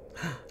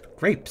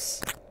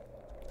 Grapes.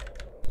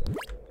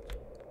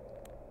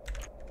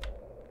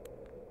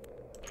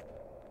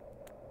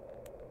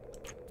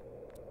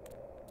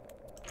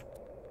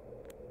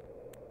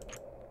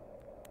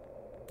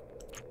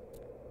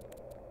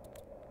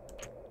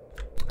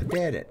 I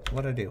did it.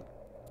 What'd I do?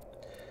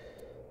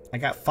 I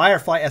got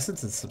firefly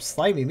essence and some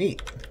slimy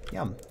meat.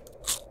 Yum.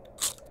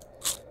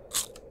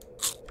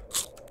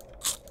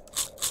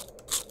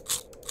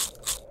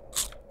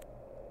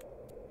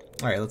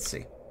 Alright, let's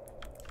see.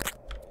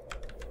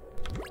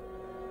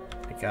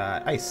 I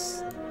got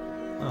ice.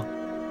 Oh.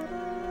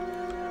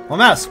 Well,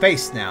 I'm out of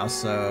space now,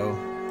 so...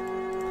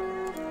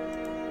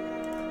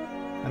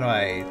 How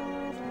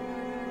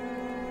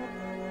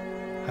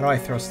do I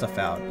throw stuff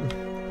out?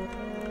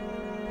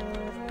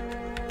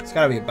 There's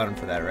gotta be a button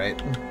for that, right?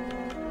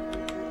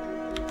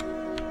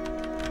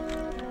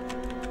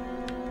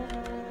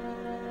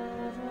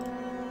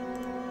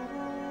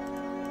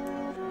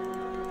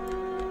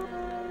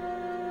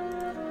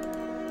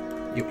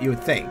 You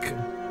would think.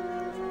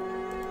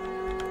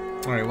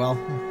 Alright, well.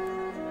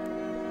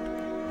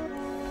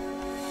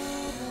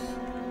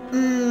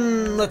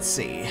 Let's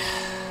see.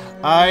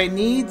 I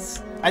need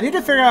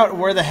to figure out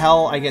where the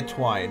hell I get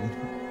twine.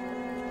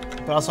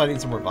 But also I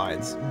need some more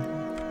vines.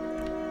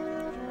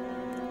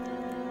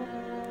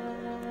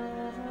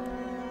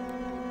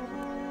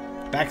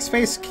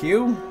 Backspace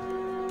Q?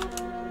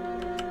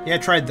 Yeah, I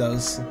tried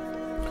those.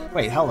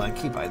 Wait, hold on,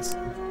 keybinds.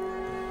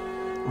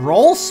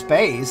 Roll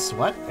space?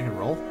 What? I can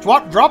roll?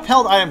 Drop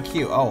held item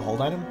Q. Oh,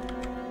 hold item?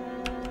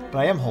 But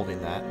I am holding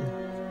that.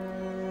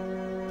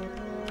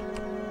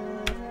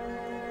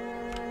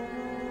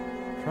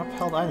 Drop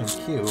held item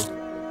Q.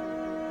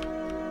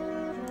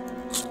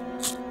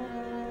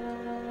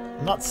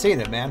 I'm not seeing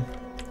it, man.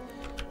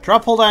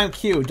 Drop hold item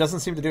Q doesn't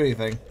seem to do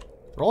anything.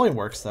 Rolling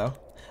works, though.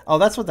 Oh,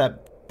 that's what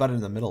that button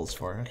in the middle is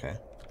for. Okay.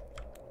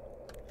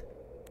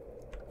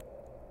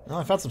 Oh,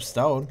 I found some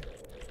stone.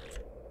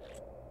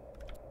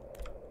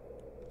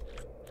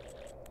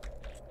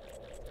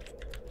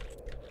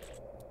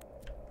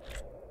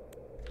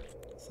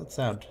 What's that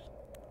sound?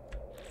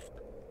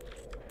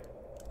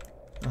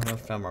 Oh, I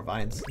found more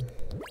vines.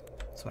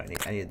 That's what I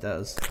need. I need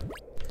those.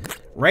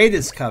 Raid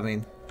is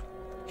coming.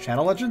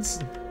 Shadow Legends?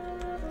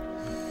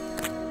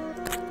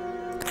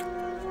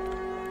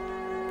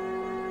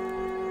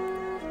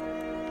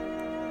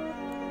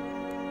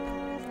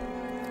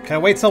 Can I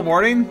wait till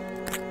morning?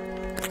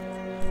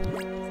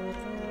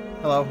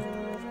 Hello.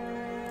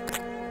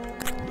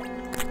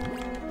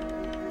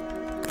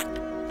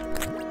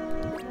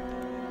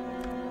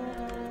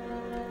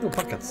 Ooh,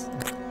 pumpkins.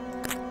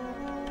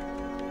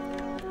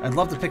 I'd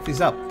love to pick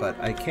these up, but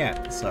I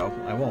can't, so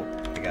I won't,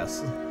 I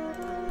guess.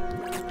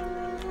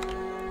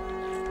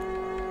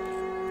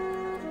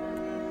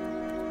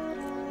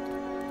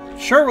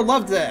 Sure would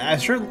love to. I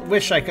sure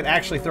wish I could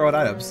actually throw out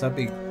items. That'd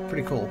be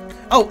pretty cool.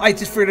 Oh, I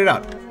just figured it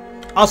out.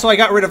 Also, I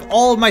got rid of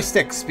all of my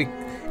sticks,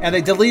 and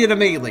they deleted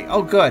immediately.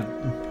 Oh, good.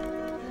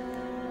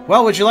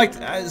 Well, would you like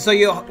to, so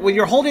when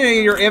you're holding it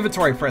in your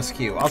inventory, press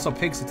Q. Also,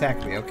 pigs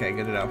attack me. Okay,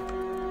 good to know.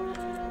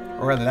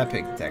 Or rather, that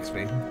pig attacks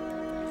me.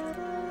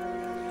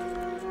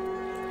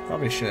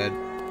 Probably should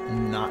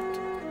not.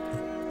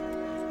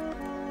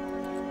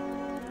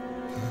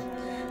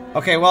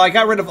 Okay, well, I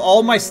got rid of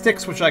all my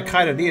sticks, which I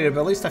kind of needed,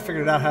 but at least I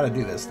figured out how to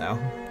do this now.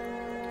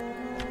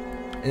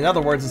 In other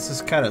words, it's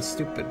just kind of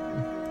stupid.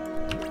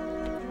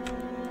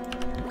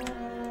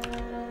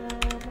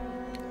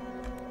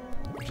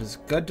 Which is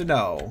good to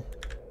know.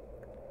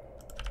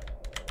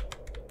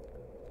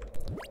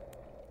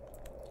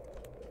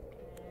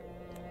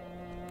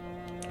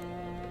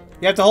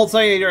 You have to hold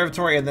something in your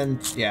inventory and then,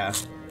 yeah.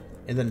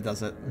 And then it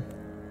does it.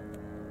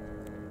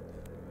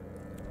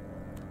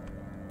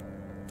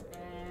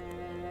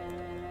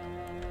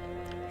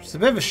 It's a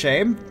bit of a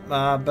shame,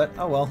 but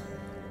oh well.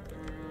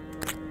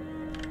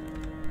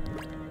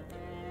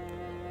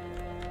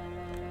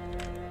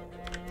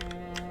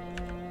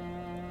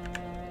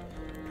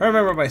 I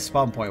remember what my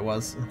spawn point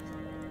was.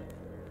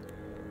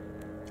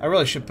 I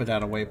really should put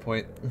down a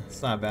waypoint.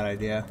 It's not a bad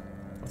idea.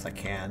 Once I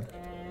can.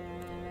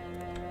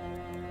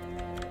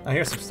 Oh,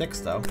 here's some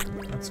sticks, though.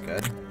 That's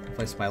good.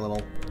 Replace my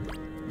little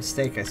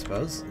mistake, I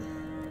suppose.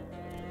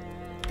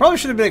 Probably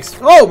should have been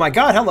oh my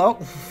god, hello!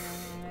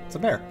 It's a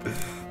bear.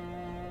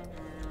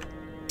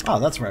 Oh,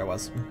 that's where I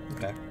was.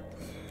 Okay.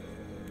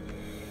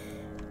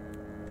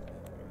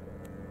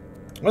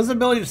 What's the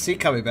ability to see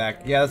coming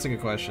back? Yeah, that's a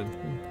good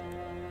question.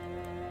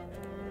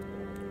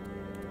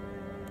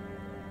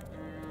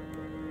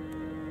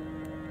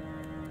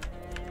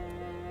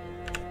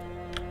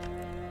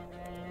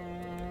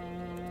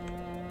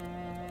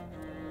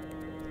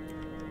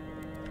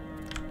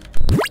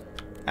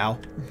 Ow.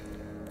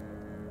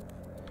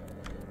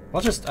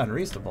 Well, just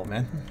unreasonable,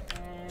 man.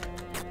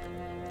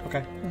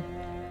 Okay.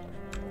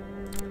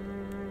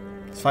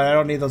 It's fine, I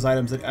don't need those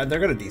items. They're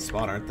gonna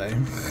despawn, aren't they?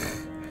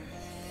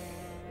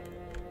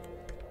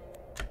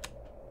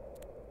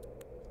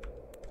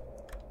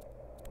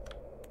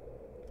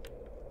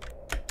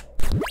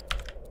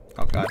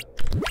 Oh god.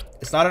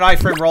 It's not an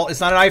iframe roll.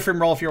 It's not an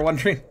iframe roll if you're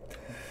wondering.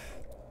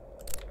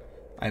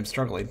 I am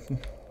struggling.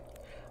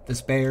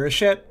 This bear is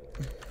shit.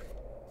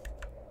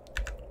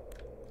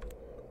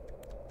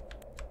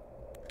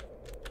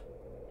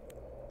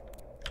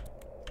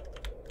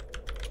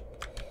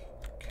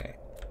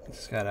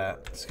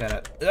 Just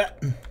gotta.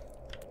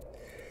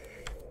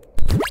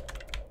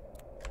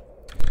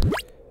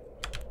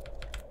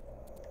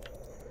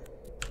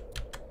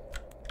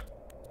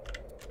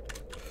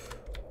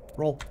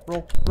 Roll.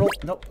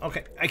 Nope.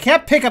 Okay. I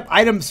can't pick up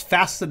items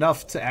fast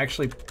enough to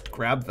actually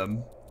grab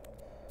them.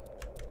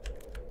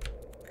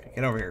 Okay,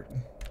 get over here.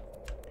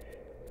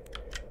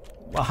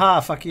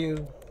 Waha, fuck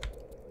you.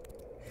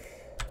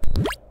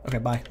 Okay,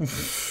 bye.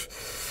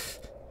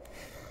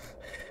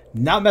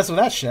 Not messing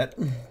with that shit.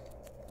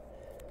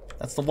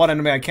 That's the one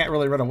enemy I can't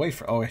really run away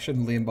from. Oh, I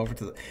shouldn't lead him over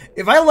to the...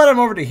 If I let him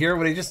over to here,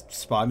 would he just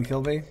spawn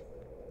kill me?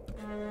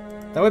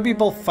 That would be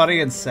both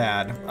funny and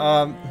sad.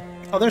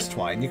 Oh, there's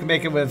twine. You can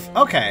make it with...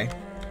 Okay.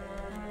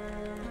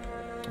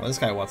 Well, this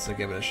guy wants to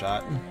give it a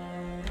shot.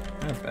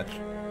 Alright,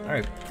 bitch.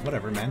 Alright,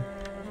 whatever, man.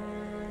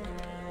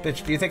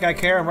 Bitch, do you think I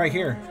care? I'm right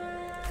here.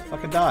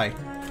 Fucking die.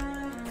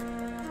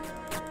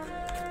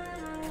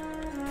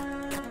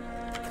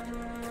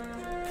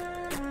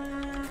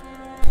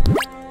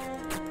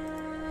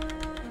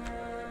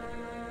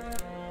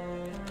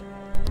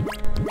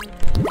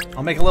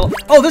 I'll make a little...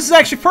 Oh, this is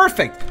actually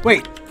perfect!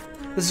 Wait.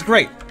 This is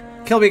great.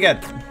 Kill me again.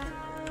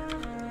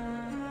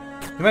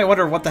 You might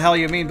wonder what the hell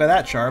you mean by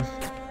that, Charm.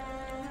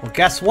 Well,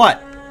 guess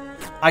what?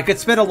 I could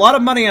spend a lot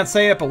of money on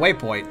setting up a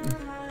waypoint.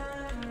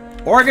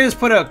 Or I could just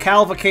put a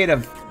cavalcade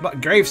of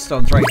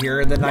gravestones right here,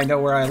 and then I know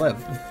where I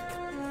live.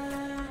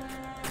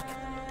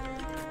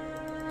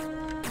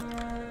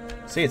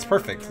 See, it's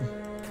perfect.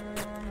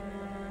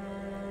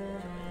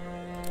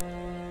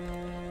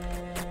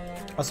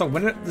 Also,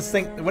 when is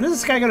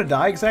this guy gonna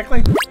die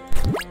exactly?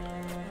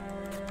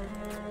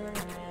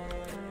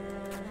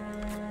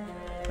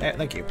 Yeah,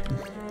 thank you.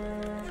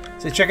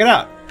 See, check it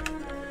out.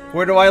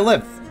 Where do I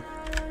live?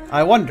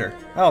 I wonder.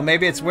 Oh,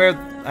 maybe it's where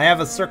I have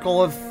a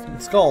circle of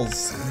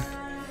skulls.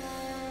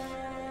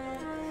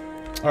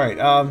 Alright,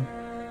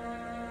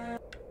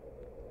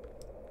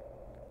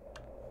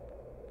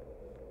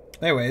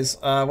 anyways,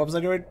 what was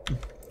I doing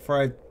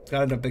before I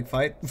Got into a big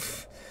fight.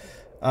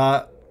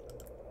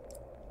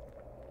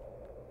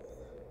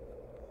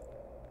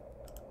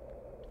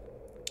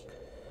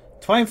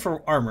 Twine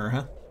for armor,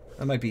 huh?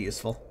 That might be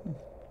useful.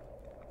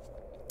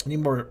 I need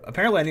more.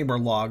 Apparently, I need more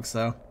logs,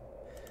 though.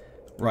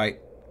 Right.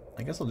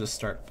 I guess I'll just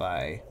start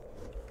by.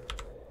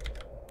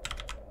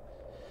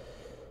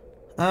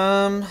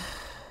 What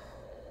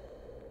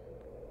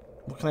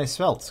can I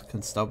smelt?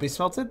 Can stone be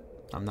smelted?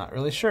 I'm not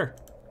really sure.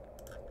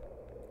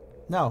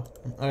 No.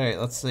 Alright,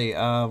 let's see.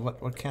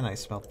 What can I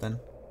smelt then?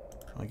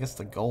 Well, I guess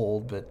the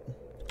gold, but...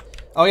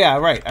 Oh yeah,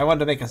 right. I wanted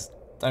to make a...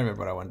 I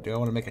remember what I want to do. I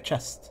want to make a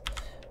chest.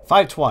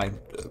 5 twine.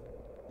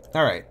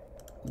 Alright.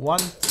 1,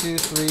 2,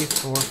 3,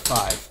 4,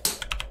 5.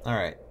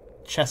 Alright.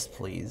 Chest,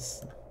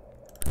 please.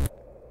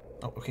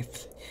 Oh, okay.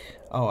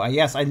 Oh,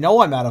 yes. I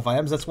know I'm out of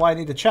items. That's why I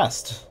need a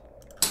chest.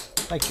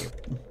 Thank you.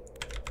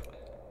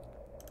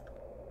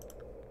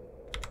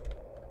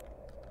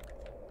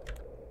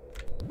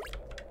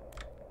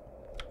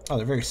 Oh,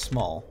 they're very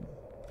small.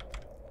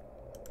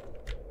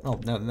 Oh,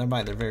 no, never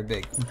mind. They're very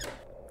big.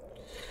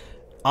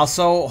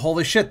 Also,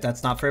 holy shit,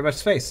 that's not very much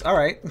space.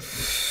 Alright.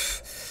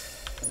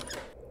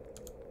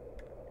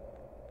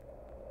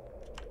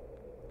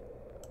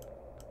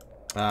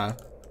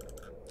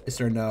 Is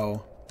there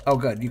no... Oh,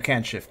 good. You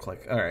can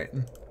shift-click. Alright.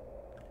 To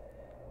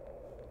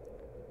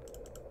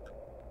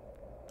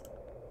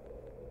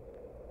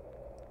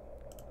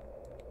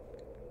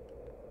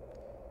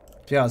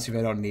be honest with you,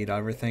 I don't need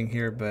everything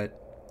here, but...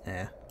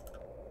 Eh.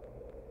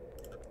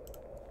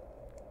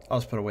 I'll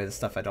just put away the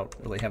stuff I don't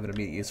really have an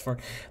immediate use for.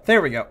 There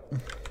we go.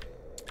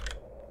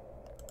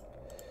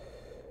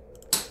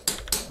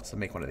 So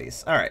make one of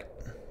these. Alright.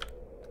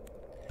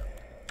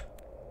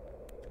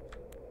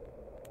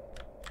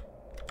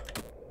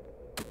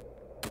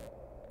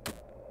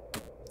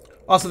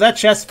 Also, that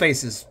chest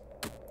space is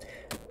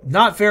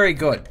not very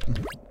good.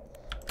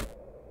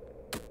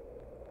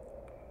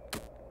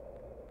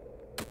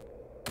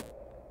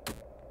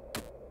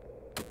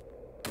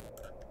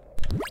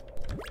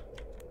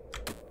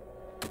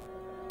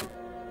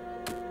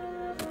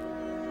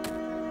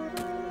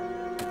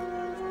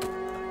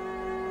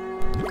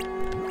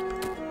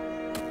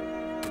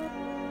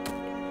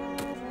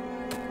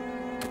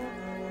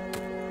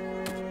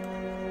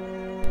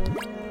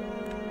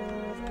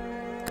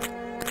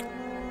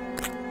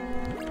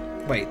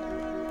 Wait,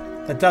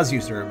 that does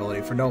use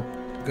durability for no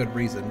good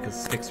reason, because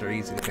sticks are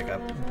easy to pick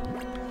up.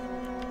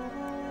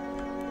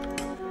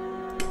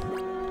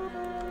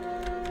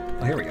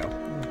 Oh, here we go.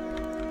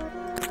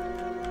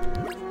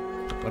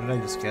 What did I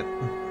just get?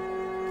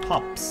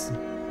 Hops.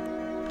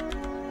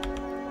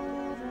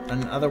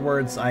 In other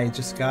words, I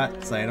just got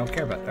something I don't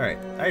care about.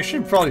 Alright, I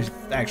should probably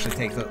actually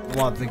take a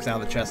lot of things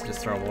out of the chest and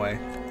just throw them away.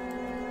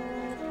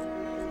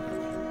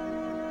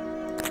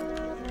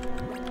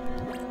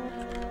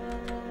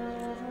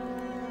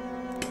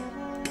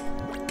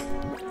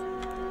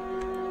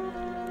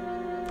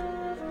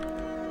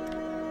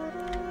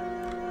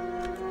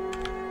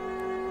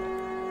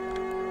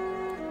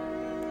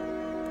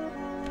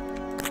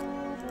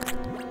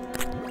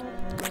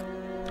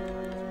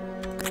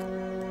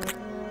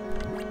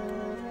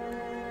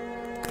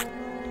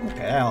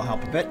 Okay, that'll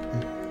help a bit.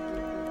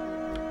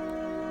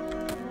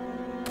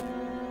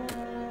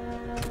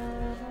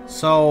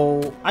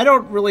 So, I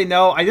don't really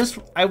know.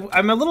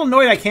 I'm a little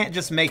annoyed I can't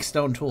just make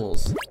stone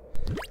tools.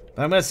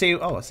 But I'm gonna see...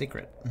 Oh, a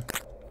secret.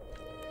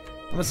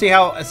 I'm gonna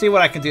see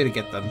what I can do to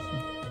get them.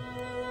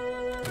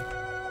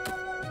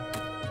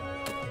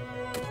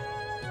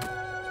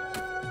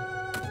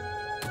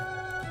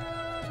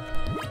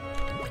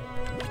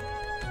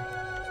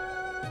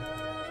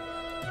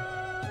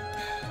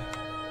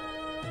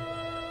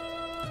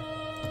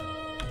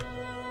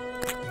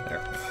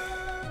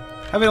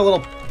 Having a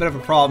little bit of a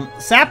problem.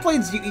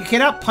 Saplings, you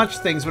cannot punch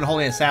things when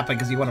holding a sapling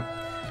because you want to,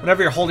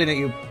 whenever you're holding it,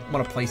 you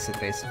want to place it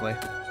basically.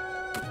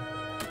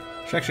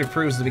 Which actually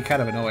proves to be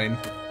kind of annoying.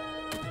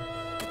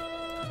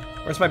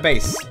 Where's my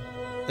base?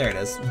 There it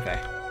is.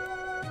 Okay.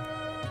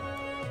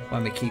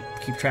 Let me keep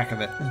track of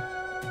it.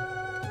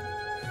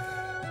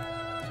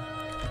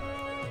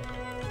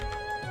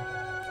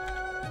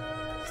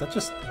 Is that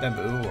just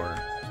bamboo or?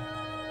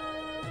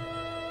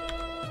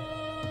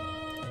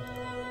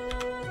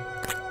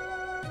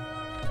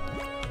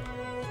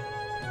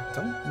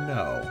 Don't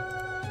know.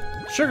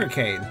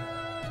 Sugarcane.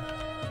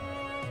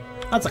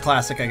 That's a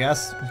classic, I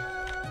guess.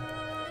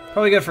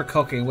 Probably good for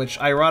cooking, which,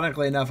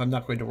 ironically enough, I'm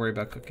not going to worry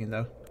about cooking,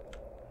 though.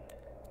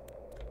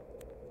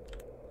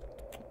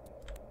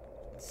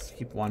 Let's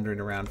keep wandering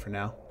around for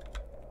now.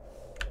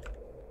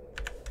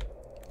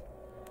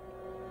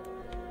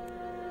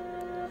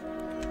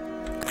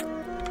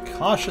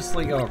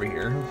 Cautiously go over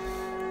here.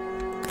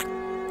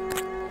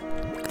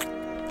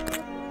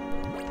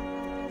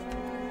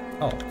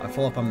 Oh, I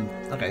full up on...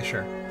 Okay,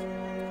 sure.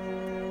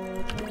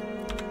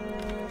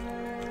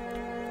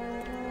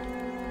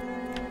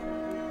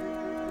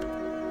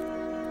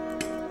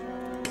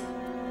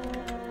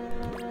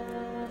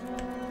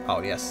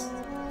 Oh, yes.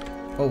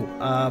 Oh,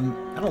 I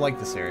don't like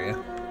this area.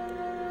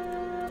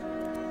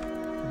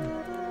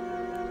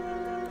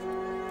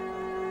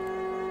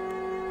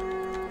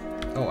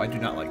 Oh, I do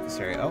not like this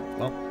area. Oh,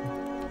 well.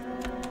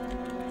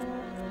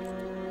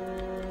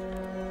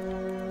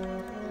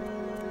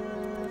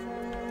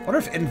 I wonder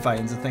if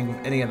infighting's a thing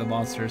with any of the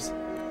monsters.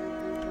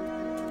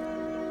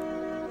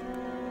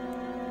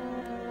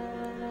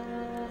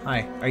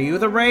 Hi. Are you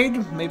the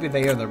raid? Maybe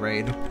they are the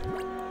raid.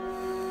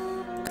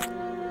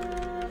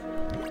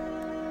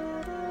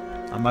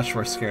 I'm much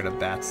more scared of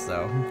bats,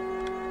 though.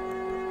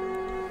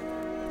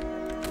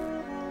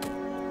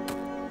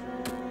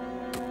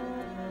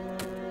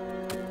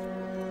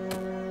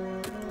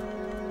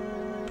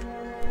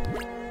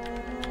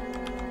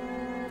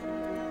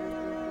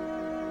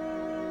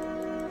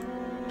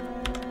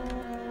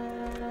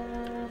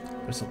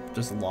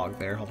 There's a log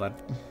there. Hold on.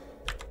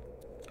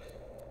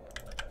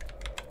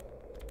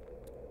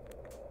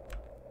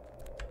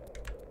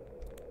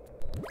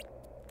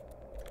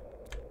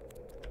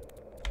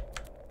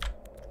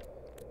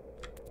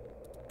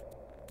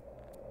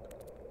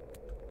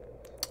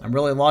 I'm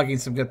really logging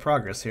some good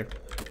progress here.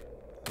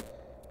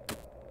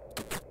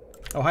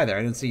 Oh, hi there.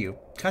 I didn't see you.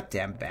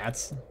 Goddamn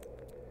bats.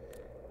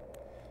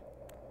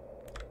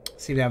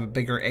 Seem to have a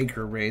bigger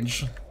acre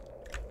range.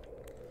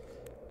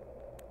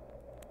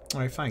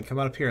 Alright, fine. Come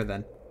on up here,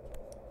 then.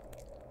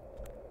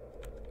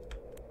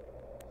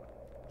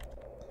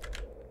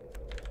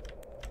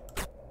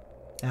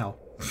 Ow.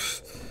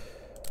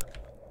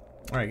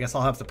 Alright, I guess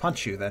I'll have to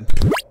punch you, then.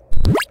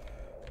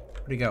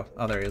 Where'd he go?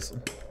 Oh, there he is.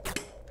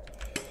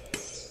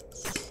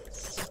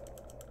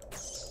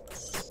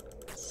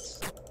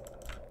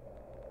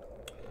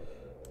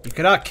 You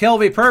cannot kill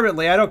me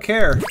permanently. I don't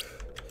care.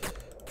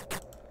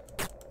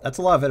 That's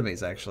a lot of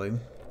enemies, actually.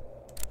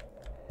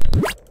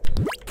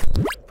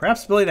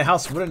 Perhaps building a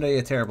house wouldn't be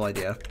a terrible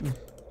idea.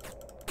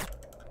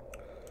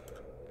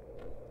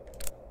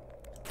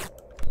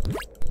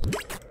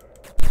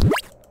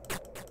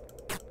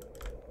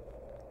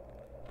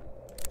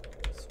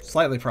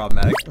 Slightly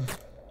problematic.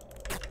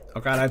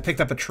 Oh god, I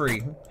picked up a tree.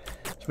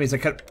 Which means I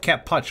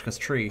can't punch because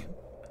tree.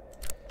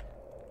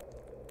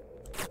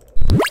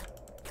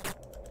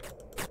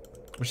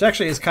 Which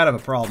actually is kind of a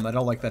problem. I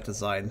don't like that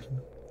design.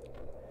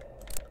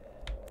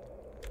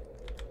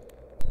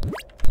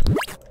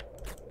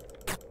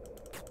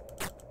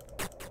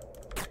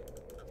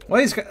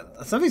 Well,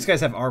 some of these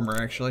guys have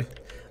armor, actually.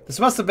 This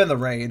must have been the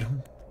raid.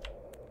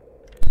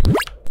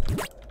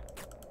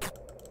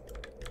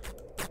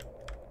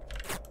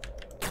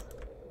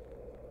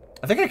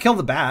 I think I killed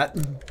the bat.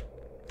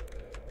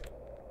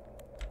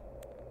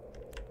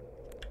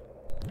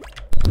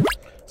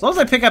 As long as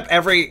I pick up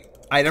every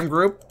item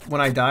group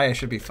when I die, I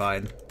should be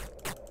fine.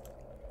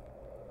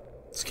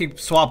 Just keep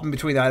swapping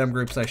between the item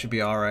groups, I should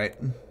be alright.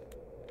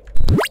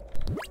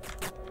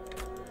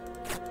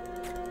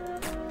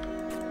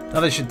 Now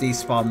they should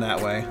despawn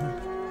that way.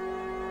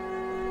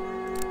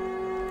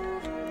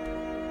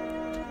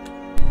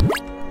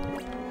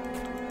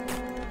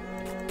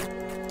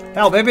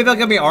 Hell, maybe they'll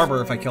give me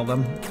armor if I kill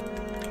them.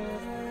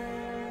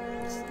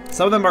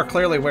 Some of them are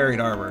clearly wearing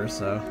armor,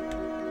 so...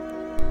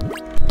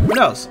 Who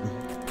knows?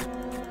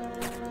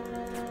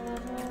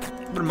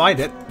 Wouldn't mind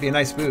it. Be a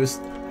nice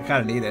boost. I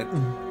kind of need it.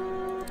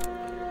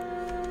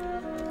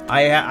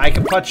 I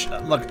can punch...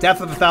 Look, death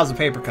of 1,000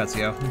 paper cuts,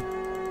 yo.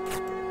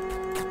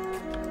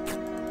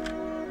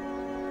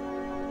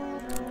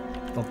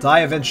 They'll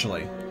die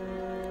eventually.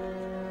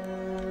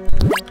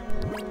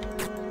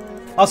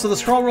 Also, the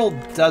scroll roll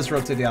does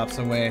rotate the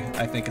opposite way.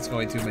 I think it's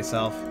going to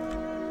myself.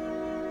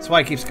 That's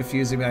why it keeps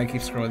confusing me. I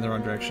keep scrolling the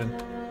wrong direction.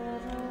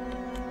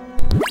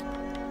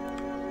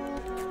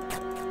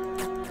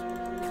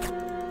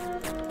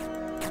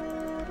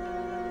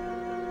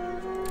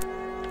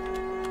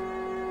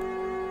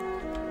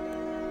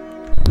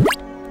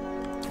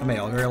 I made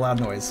a very loud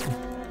noise.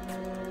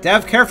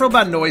 Dev, careful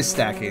about noise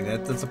stacking.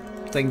 That's a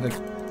thing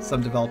that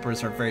some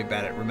developers are very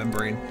bad at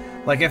remembering.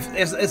 Like,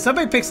 if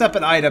somebody picks up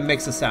an item,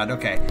 makes a sound,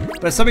 okay.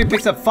 But if somebody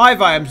picks up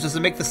 5 items, does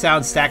it make the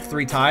sound stack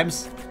 3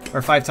 times?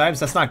 Or 5 times?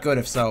 That's not good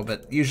if so,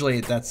 but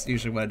usually that's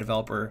usually what a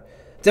developer...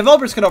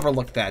 Developers can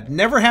overlook that.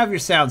 Never have your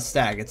sound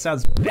stack. It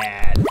sounds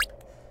bad.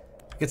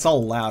 It gets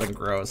all loud and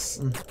gross.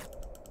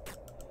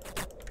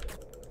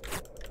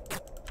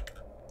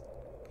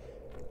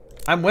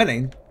 I'm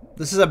winning.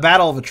 This is a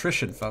battle of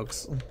attrition,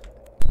 folks.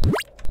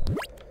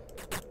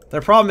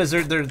 Their problem is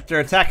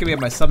they're attacking me in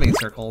my summoning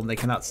circle, and they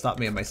cannot stop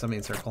me in my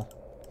summoning circle.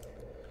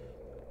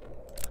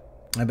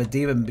 I'm a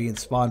demon being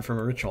spawned from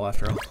a ritual,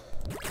 after all.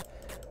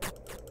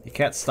 You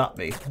can't stop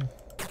me.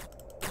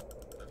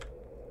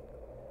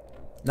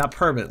 Not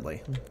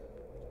permanently.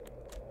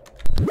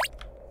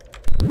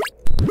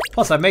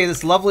 Plus, I made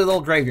this lovely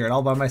little graveyard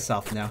all by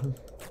myself now.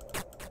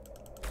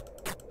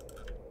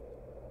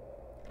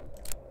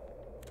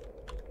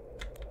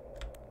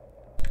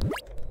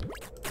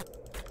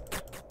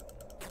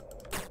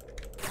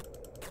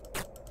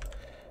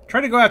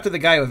 Trying to go after the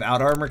guy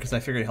without armor because I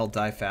figured he'll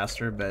die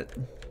faster, but...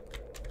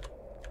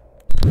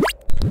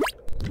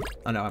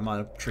 Oh no, I'm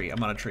on a tree.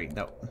 I'm on a tree.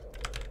 No.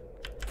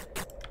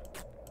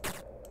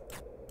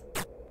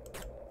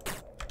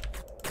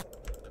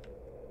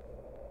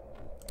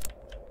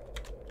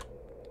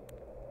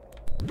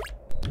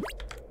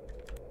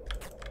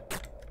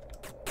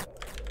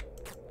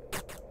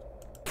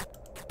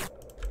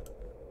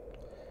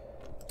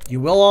 You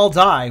will all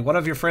die. One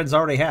of your friends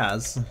already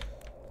has.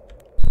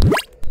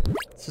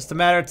 It's just a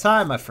matter of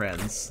time, my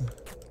friends.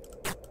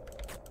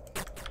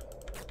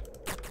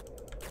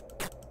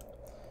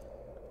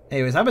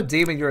 Anyways, I'm a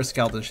demon, you're a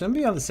skeleton. Shouldn't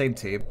be on the same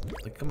team.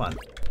 Like, come on.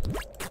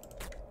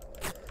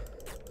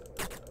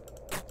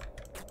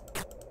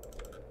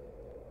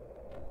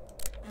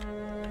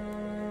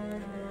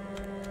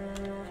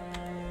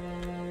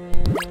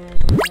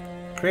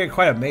 Created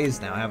quite a maze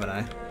now, haven't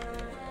I?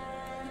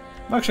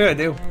 What should I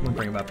do? I'm gonna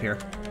bring him up here.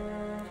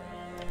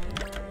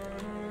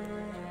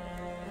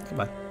 Come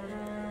on.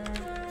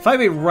 Fight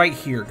me right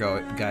here,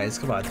 guys.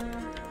 Come on.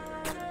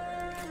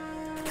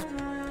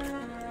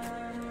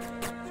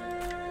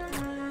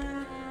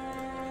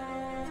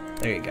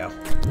 There you go.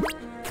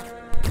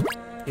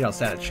 You don't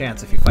stand a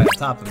chance if you fight on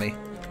top of me.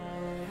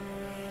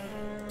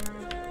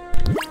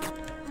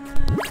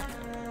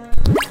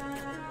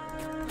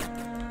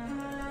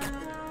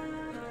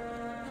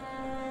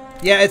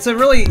 Yeah, it's a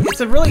really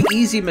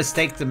easy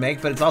mistake to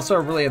make, but it's also a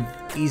really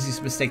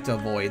easy mistake to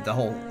avoid. The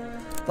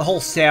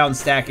whole sound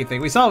stacking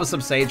thing. We saw it with some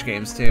Sage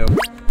games too.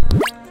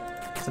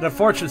 It's an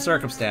unfortunate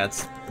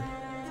circumstance.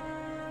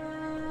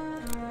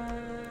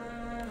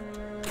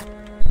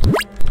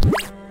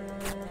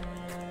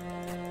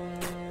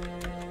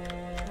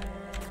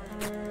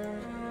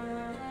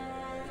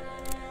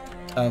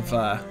 Of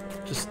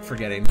just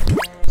forgetting.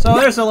 So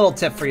there's a little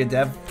tip for you,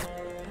 Dev.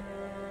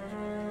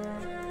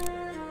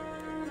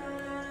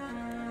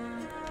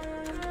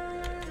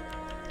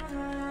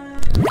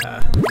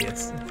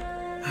 Idiots.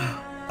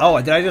 Oh,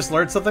 did I just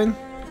learn something?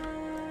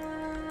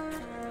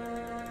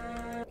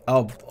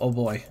 Oh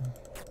boy.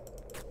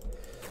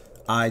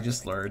 I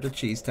just learned a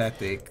cheese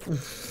tactic.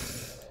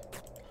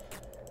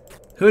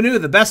 Who knew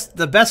the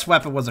best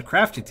weapon was a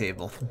crafting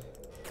table?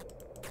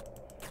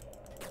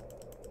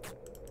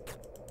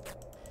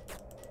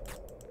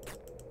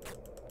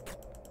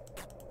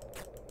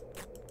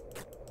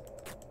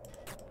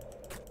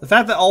 The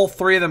fact that all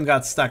three of them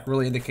got stuck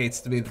really indicates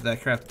to me that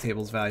that crafting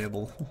table is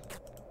valuable.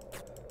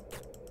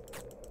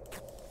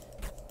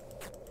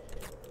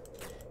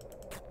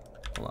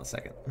 Hold on a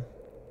second.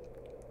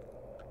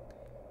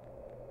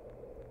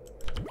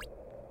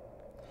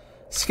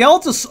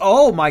 Skeletus!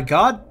 Oh my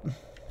god!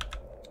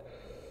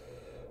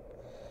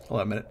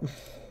 Hold on a minute.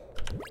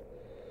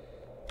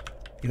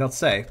 You don't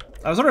say.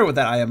 I was wondering what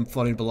that item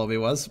floating below me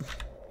was.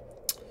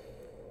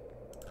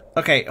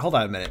 Okay, hold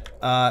on a minute.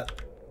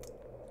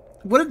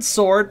 Wooden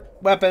sword,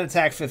 weapon,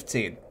 attack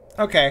 15.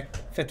 Okay,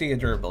 15 in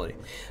durability.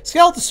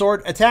 Skeleton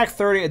sword, attack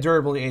 30 and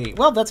durability 80.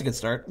 Well, that's a good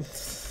start.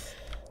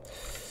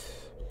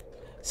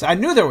 So I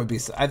knew there would be.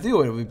 I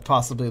knew it would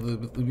possibly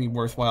be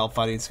worthwhile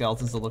fighting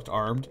skeletons that looked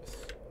armed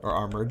or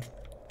armored.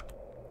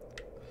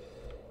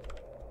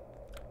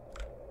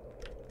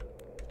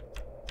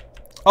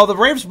 Oh, the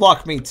Braves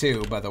block me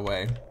too, by the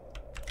way.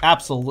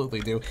 Absolutely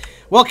do.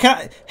 Well,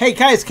 hey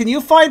guys, can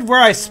you find where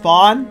I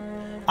spawn?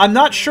 I'm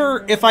not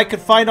sure if I could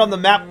find on the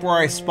map where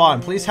I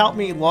spawn. Please help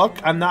me look.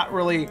 I'm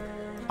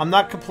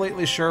not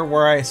completely sure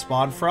where I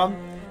spawn from.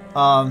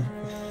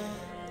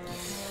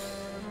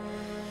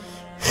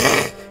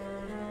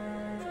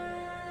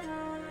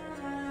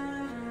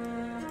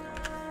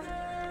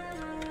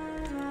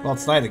 Well,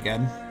 it's night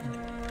again.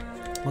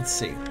 Let's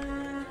see.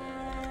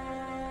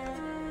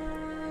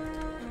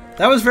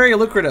 That was very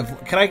lucrative.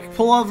 Can I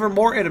pull over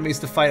more enemies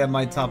to fight on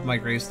my top of my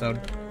gravestone?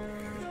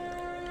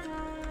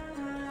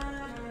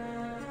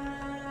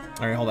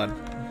 Alright, hold on.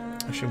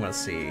 I actually want to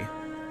see.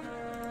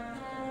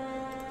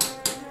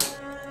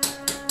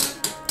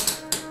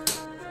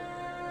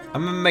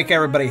 I'm gonna make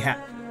everybody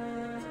happy.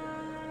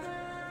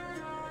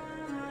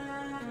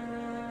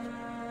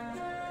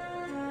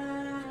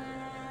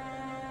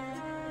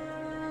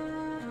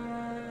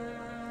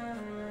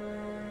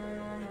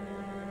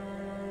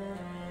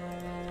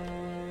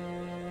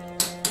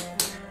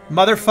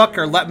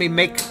 Motherfucker, let me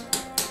make...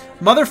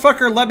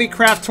 Motherfucker, let me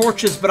craft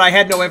torches, but I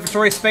had no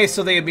inventory space,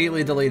 so they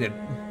immediately deleted.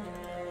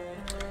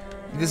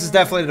 This is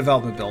definitely a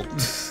development build.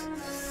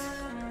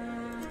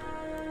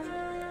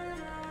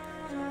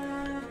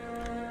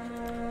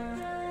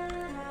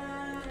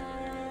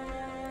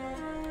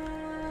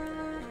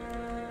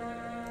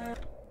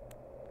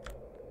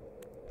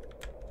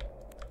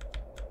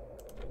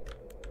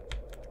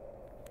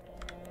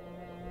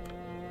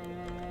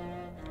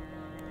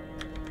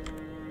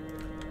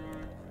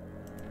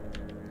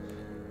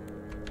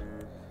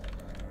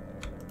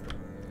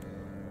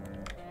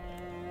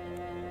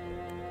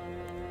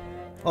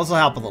 Also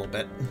help a little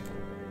bit.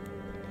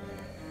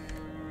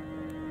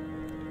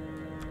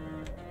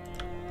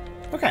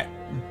 Okay.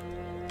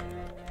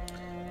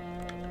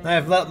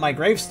 I've let my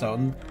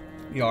gravestone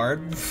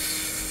yard.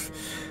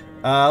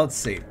 Let's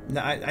see.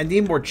 I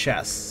need more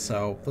chests,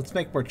 so let's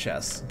make more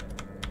chests.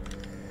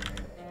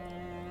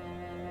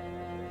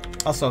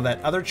 Also,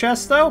 that other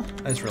chest, though,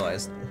 I just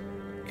realized.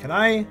 Can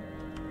I?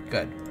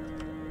 Good.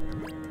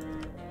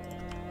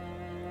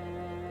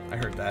 I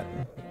heard that.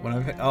 When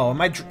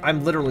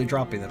I'm literally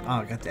dropping them.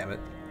 Oh, god damn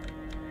it.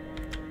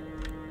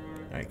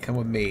 Alright, come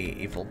with me,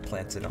 evil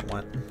plants I don't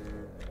want.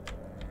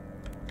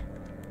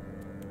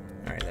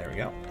 we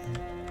go.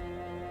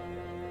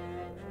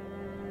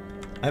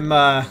 I'm,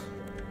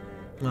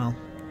 well...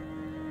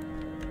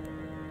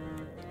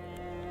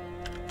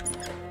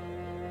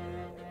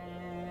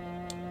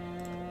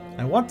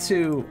 I want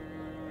to...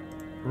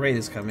 Raid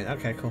is coming.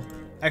 Okay, cool.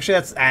 Actually,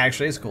 that's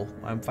actually is cool.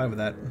 I'm fine with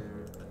that.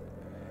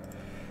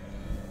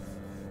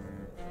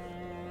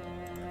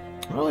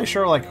 I'm not really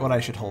sure, like, what I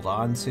should hold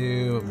on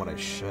to and what I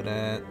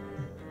shouldn't.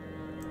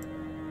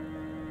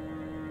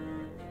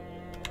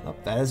 Oh,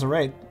 that is a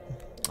raid.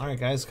 Alright,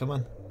 guys, come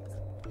on.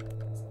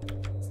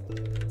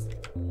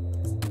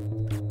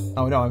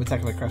 Oh, no, I'm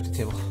attacking my crafting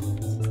table.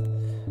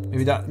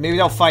 Maybe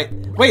they'll fight.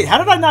 Wait, how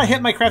did I not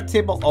hit my crafting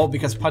table? Oh,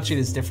 because punching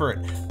is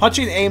different.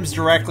 Punching aims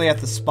directly at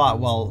the spot,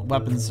 while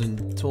weapons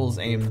and tools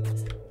aim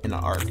in an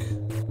arc.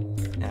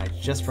 And I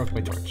just broke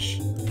my torch.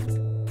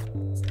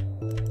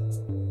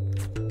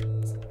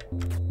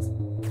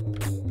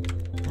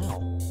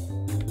 Ow.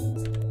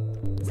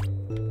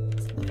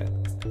 Okay.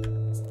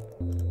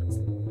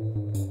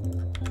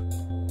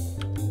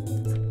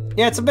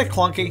 Yeah, it's a bit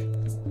clunky,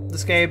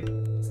 this game.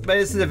 But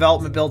it's a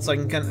development build, so I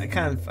can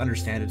kind of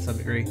understand it to some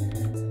degree.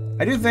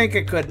 I do think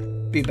it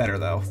could be better,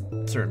 though.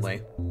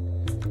 Certainly.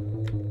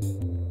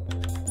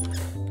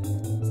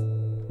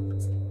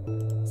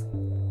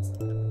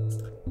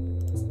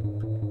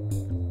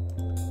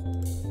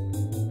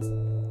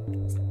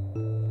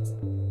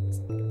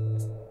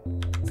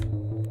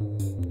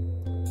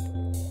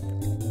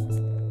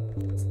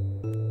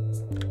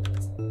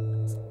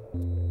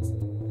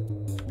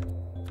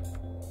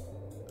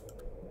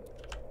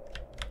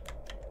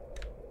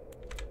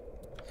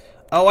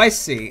 Oh, I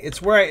see.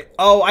 It's where I...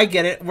 Oh, I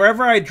get it.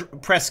 Wherever I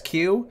press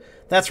Q,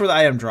 that's where the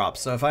item drops.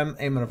 So if I'm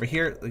aiming over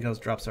here,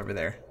 it drops over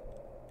there.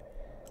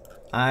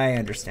 I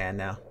understand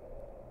now.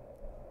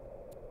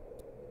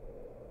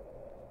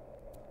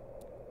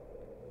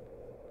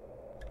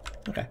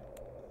 Okay.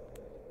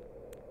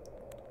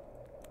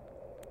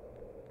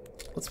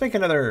 Let's make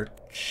another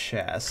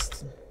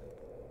chest.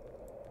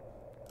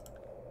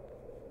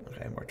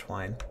 Okay, more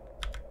twine.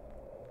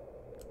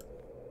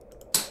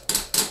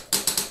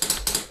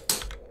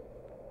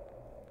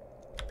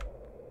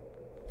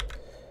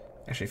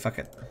 Actually, fuck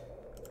it.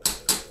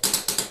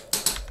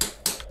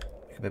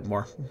 Make a bit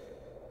more.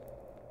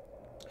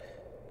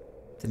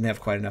 Didn't have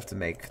quite enough to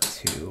make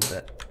 2,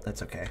 but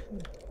that's okay.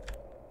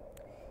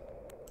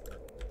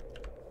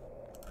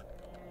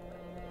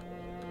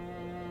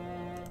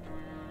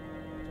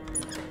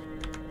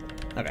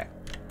 Okay.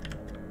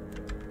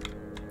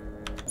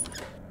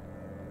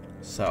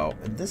 So,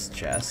 in this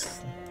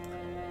chest...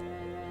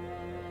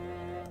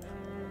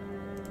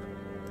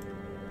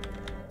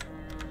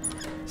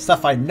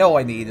 stuff I know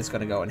I need is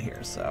going to go in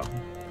here, so...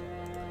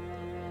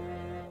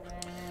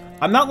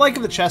 I'm not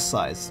liking the chest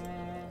size.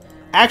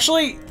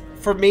 Actually,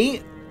 for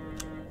me,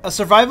 a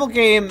survival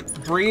game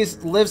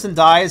lives and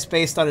dies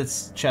based on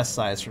its chest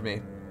size for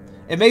me.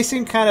 It may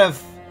seem kind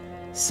of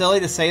silly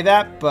to say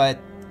that, but...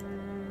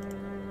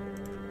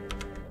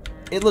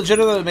 it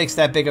legitimately makes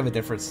that big of a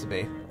difference to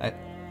me.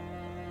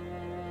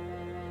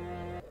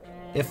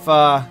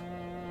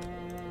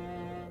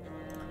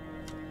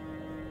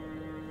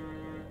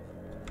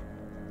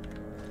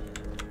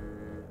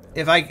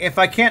 If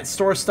I can't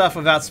store stuff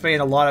without spending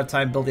a lot of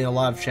time building a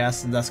lot of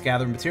chests and thus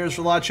gathering materials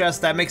for a lot of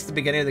chests, that makes the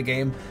beginning of the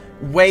game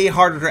way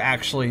harder to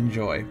actually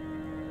enjoy.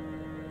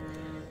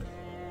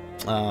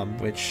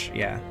 Which,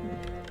 yeah.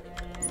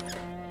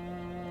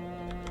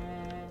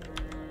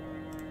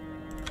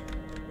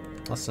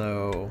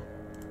 Also...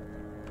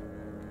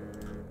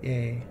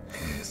 yay.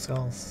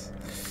 Skulls.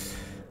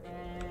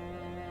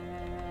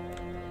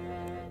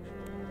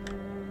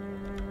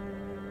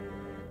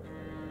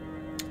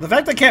 The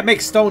fact I can't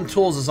make stone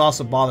tools is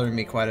also bothering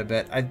me quite a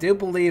bit. I do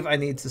believe I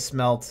need to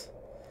smelt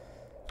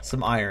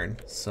some iron,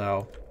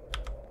 so...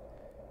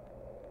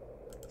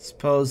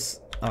 suppose...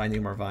 oh, I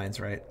need more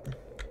vines, right?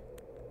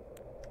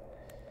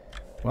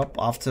 Well,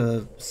 off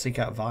to seek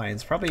out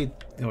vines. Probably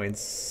going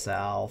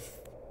southwest.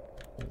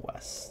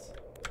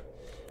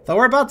 Though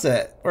we're about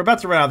to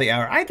run out of the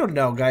hour. I don't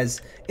know,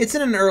 guys. It's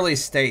in an early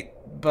state,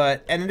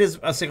 but... and it is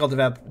a single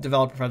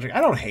developer project.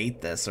 I don't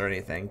hate this or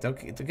anything. Don't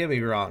get me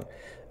wrong.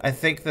 I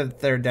think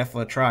that they're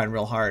definitely trying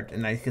real hard,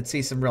 and I could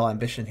see some real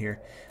ambition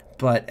here.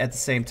 But at the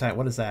same time,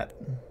 what is that?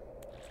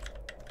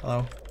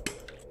 Hello?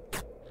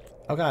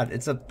 Oh god,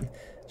 it's a...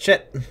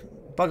 shit!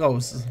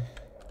 Buggos.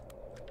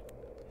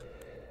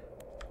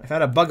 I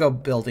found a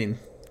buggo building.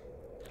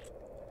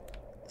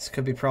 This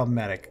could be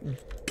problematic.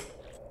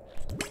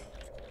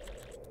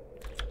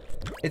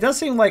 It does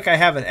seem like I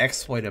have an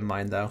exploit in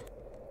mind, though.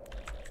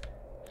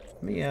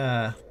 Let me,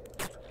 oh,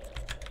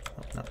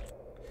 no.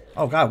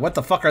 Oh god, what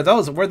the fuck are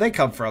those? Where'd they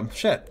come from?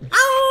 Shit. You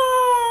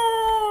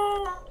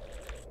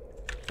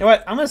know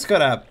what? I'm just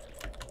gonna...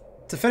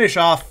 to finish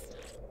off...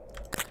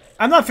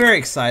 I'm not very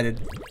excited.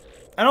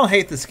 I don't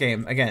hate this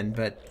game, again,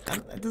 but...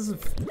 it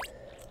doesn't...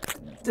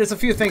 there's a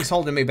few things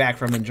holding me back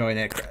from enjoying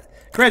it.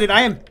 Granted,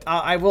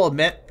 I will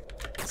admit...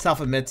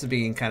 self-admit to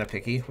being kind of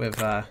picky with,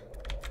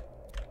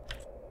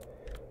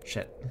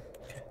 shit.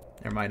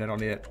 Never mind, I don't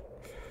need it.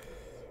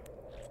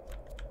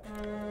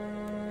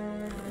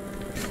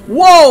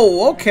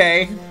 Whoa,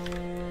 okay.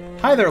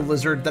 Hi there,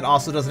 lizard that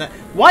also doesn't have...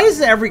 Why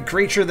is every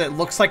creature that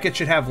looks like it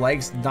should have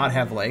legs not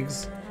have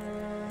legs?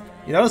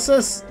 You notice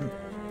this?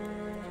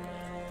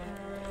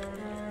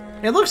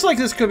 It looks like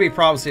this could be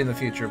promising in the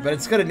future, but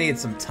it's going to need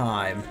some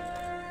time.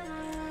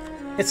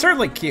 It's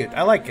certainly cute.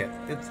 I like it.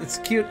 It's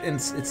cute and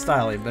it's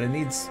styling, but it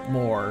needs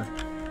more.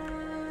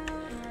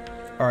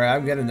 Alright,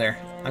 I'm getting there.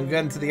 I'm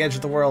getting to the edge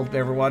of the world,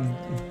 everyone.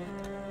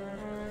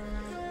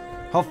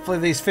 Hopefully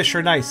these fish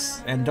are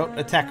nice and don't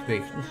attack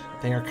me.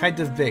 They are kind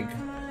of big.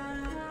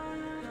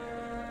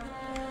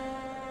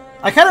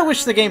 I kind of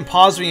wish the game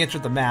paused when you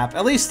entered the map,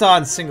 at least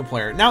on single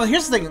player. Now,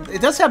 here's the thing.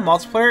 It does have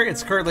multiplayer.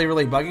 It's currently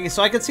really buggy,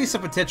 so I could see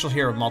some potential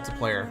here with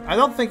multiplayer. I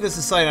don't think this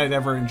is something I'd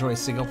ever enjoy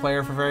single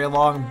player for very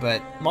long,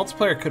 but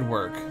multiplayer could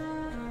work.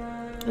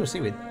 Ooh,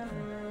 seaweed.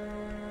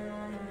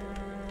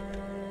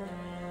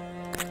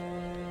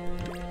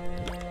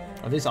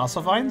 Are these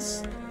also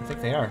vines? I think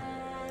they are.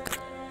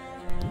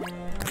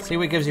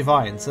 Seaweed gives you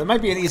vines. So that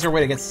might be an easier way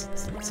to get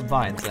some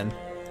vines, then.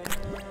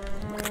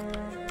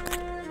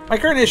 My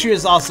current issue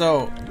is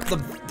also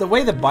the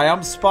way the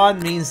biomes spawn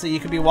means that you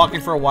could be walking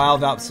for a while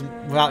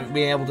without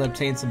being able to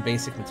obtain some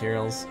basic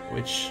materials,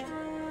 which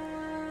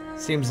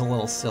seems a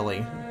little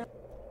silly.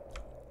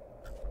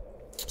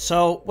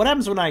 So, what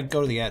happens when I go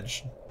to the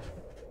edge?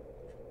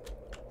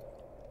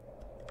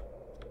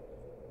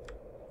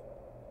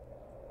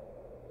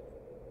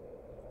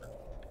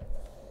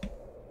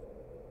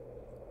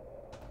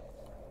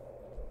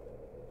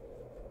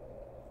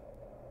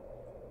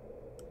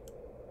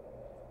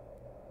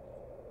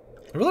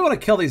 I really want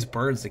to kill these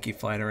birds that keep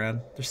flying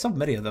around. There's so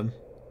many of them.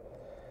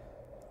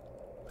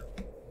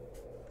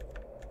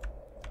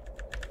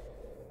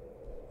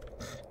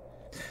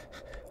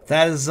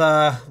 That is,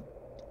 not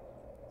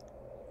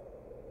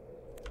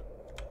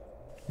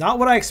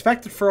what I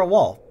expected for a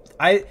wall.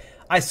 I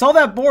saw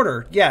that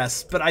border,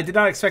 yes, but I did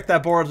not expect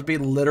that border to be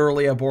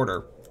literally a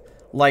border.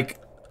 Like,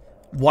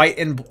 white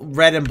and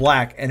red and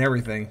black and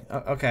everything.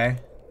 Okay.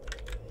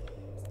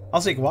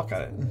 Also, you can walk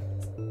on it.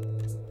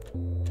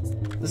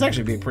 This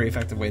actually would be a pretty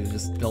effective way to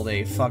just build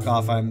a fuck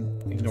off, I'm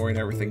ignoring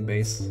everything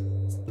base.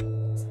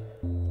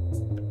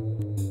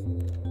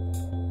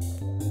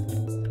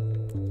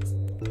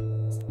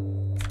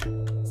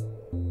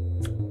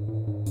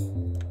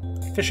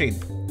 Fishing.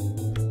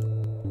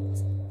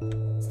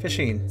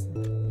 Fishing.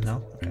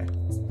 No? Okay.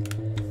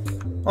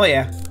 Oh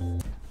yeah.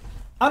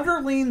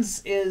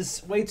 Underlings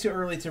is way too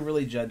early to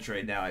really judge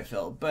right now, I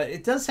feel. But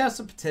it does have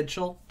some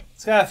potential.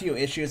 It's got a few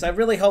issues. I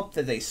really hope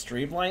that they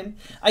streamline.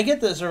 I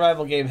get the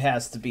survival game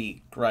has to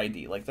be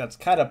grindy. Like, that's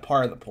kind of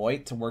part of the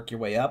point, to work your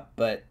way up.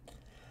 But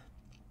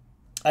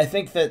I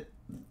think that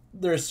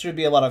there should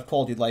be a lot of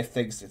quality of life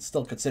things that's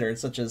still considered,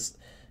 such as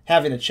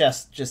having a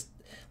chest just...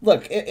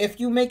 Look, if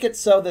you make it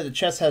so that the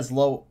chest has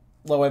low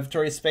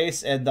inventory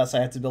space, and thus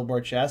I have to build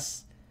more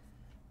chests,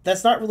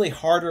 that's not really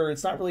harder.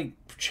 It's not really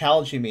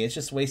challenging me. It's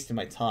just wasting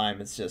my time.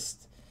 It's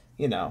just,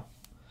 you know...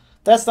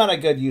 That's not a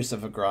good use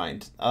of a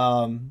grind.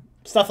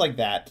 Stuff like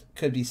that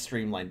could be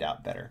streamlined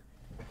out better.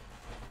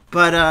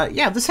 But,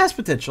 yeah, this has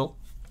potential.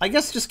 I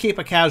guess just keep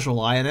a casual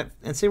eye on it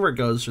and see where it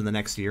goes for the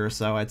next year or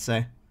so, I'd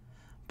say.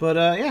 But,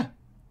 yeah.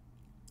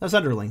 That's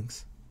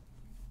Underlings.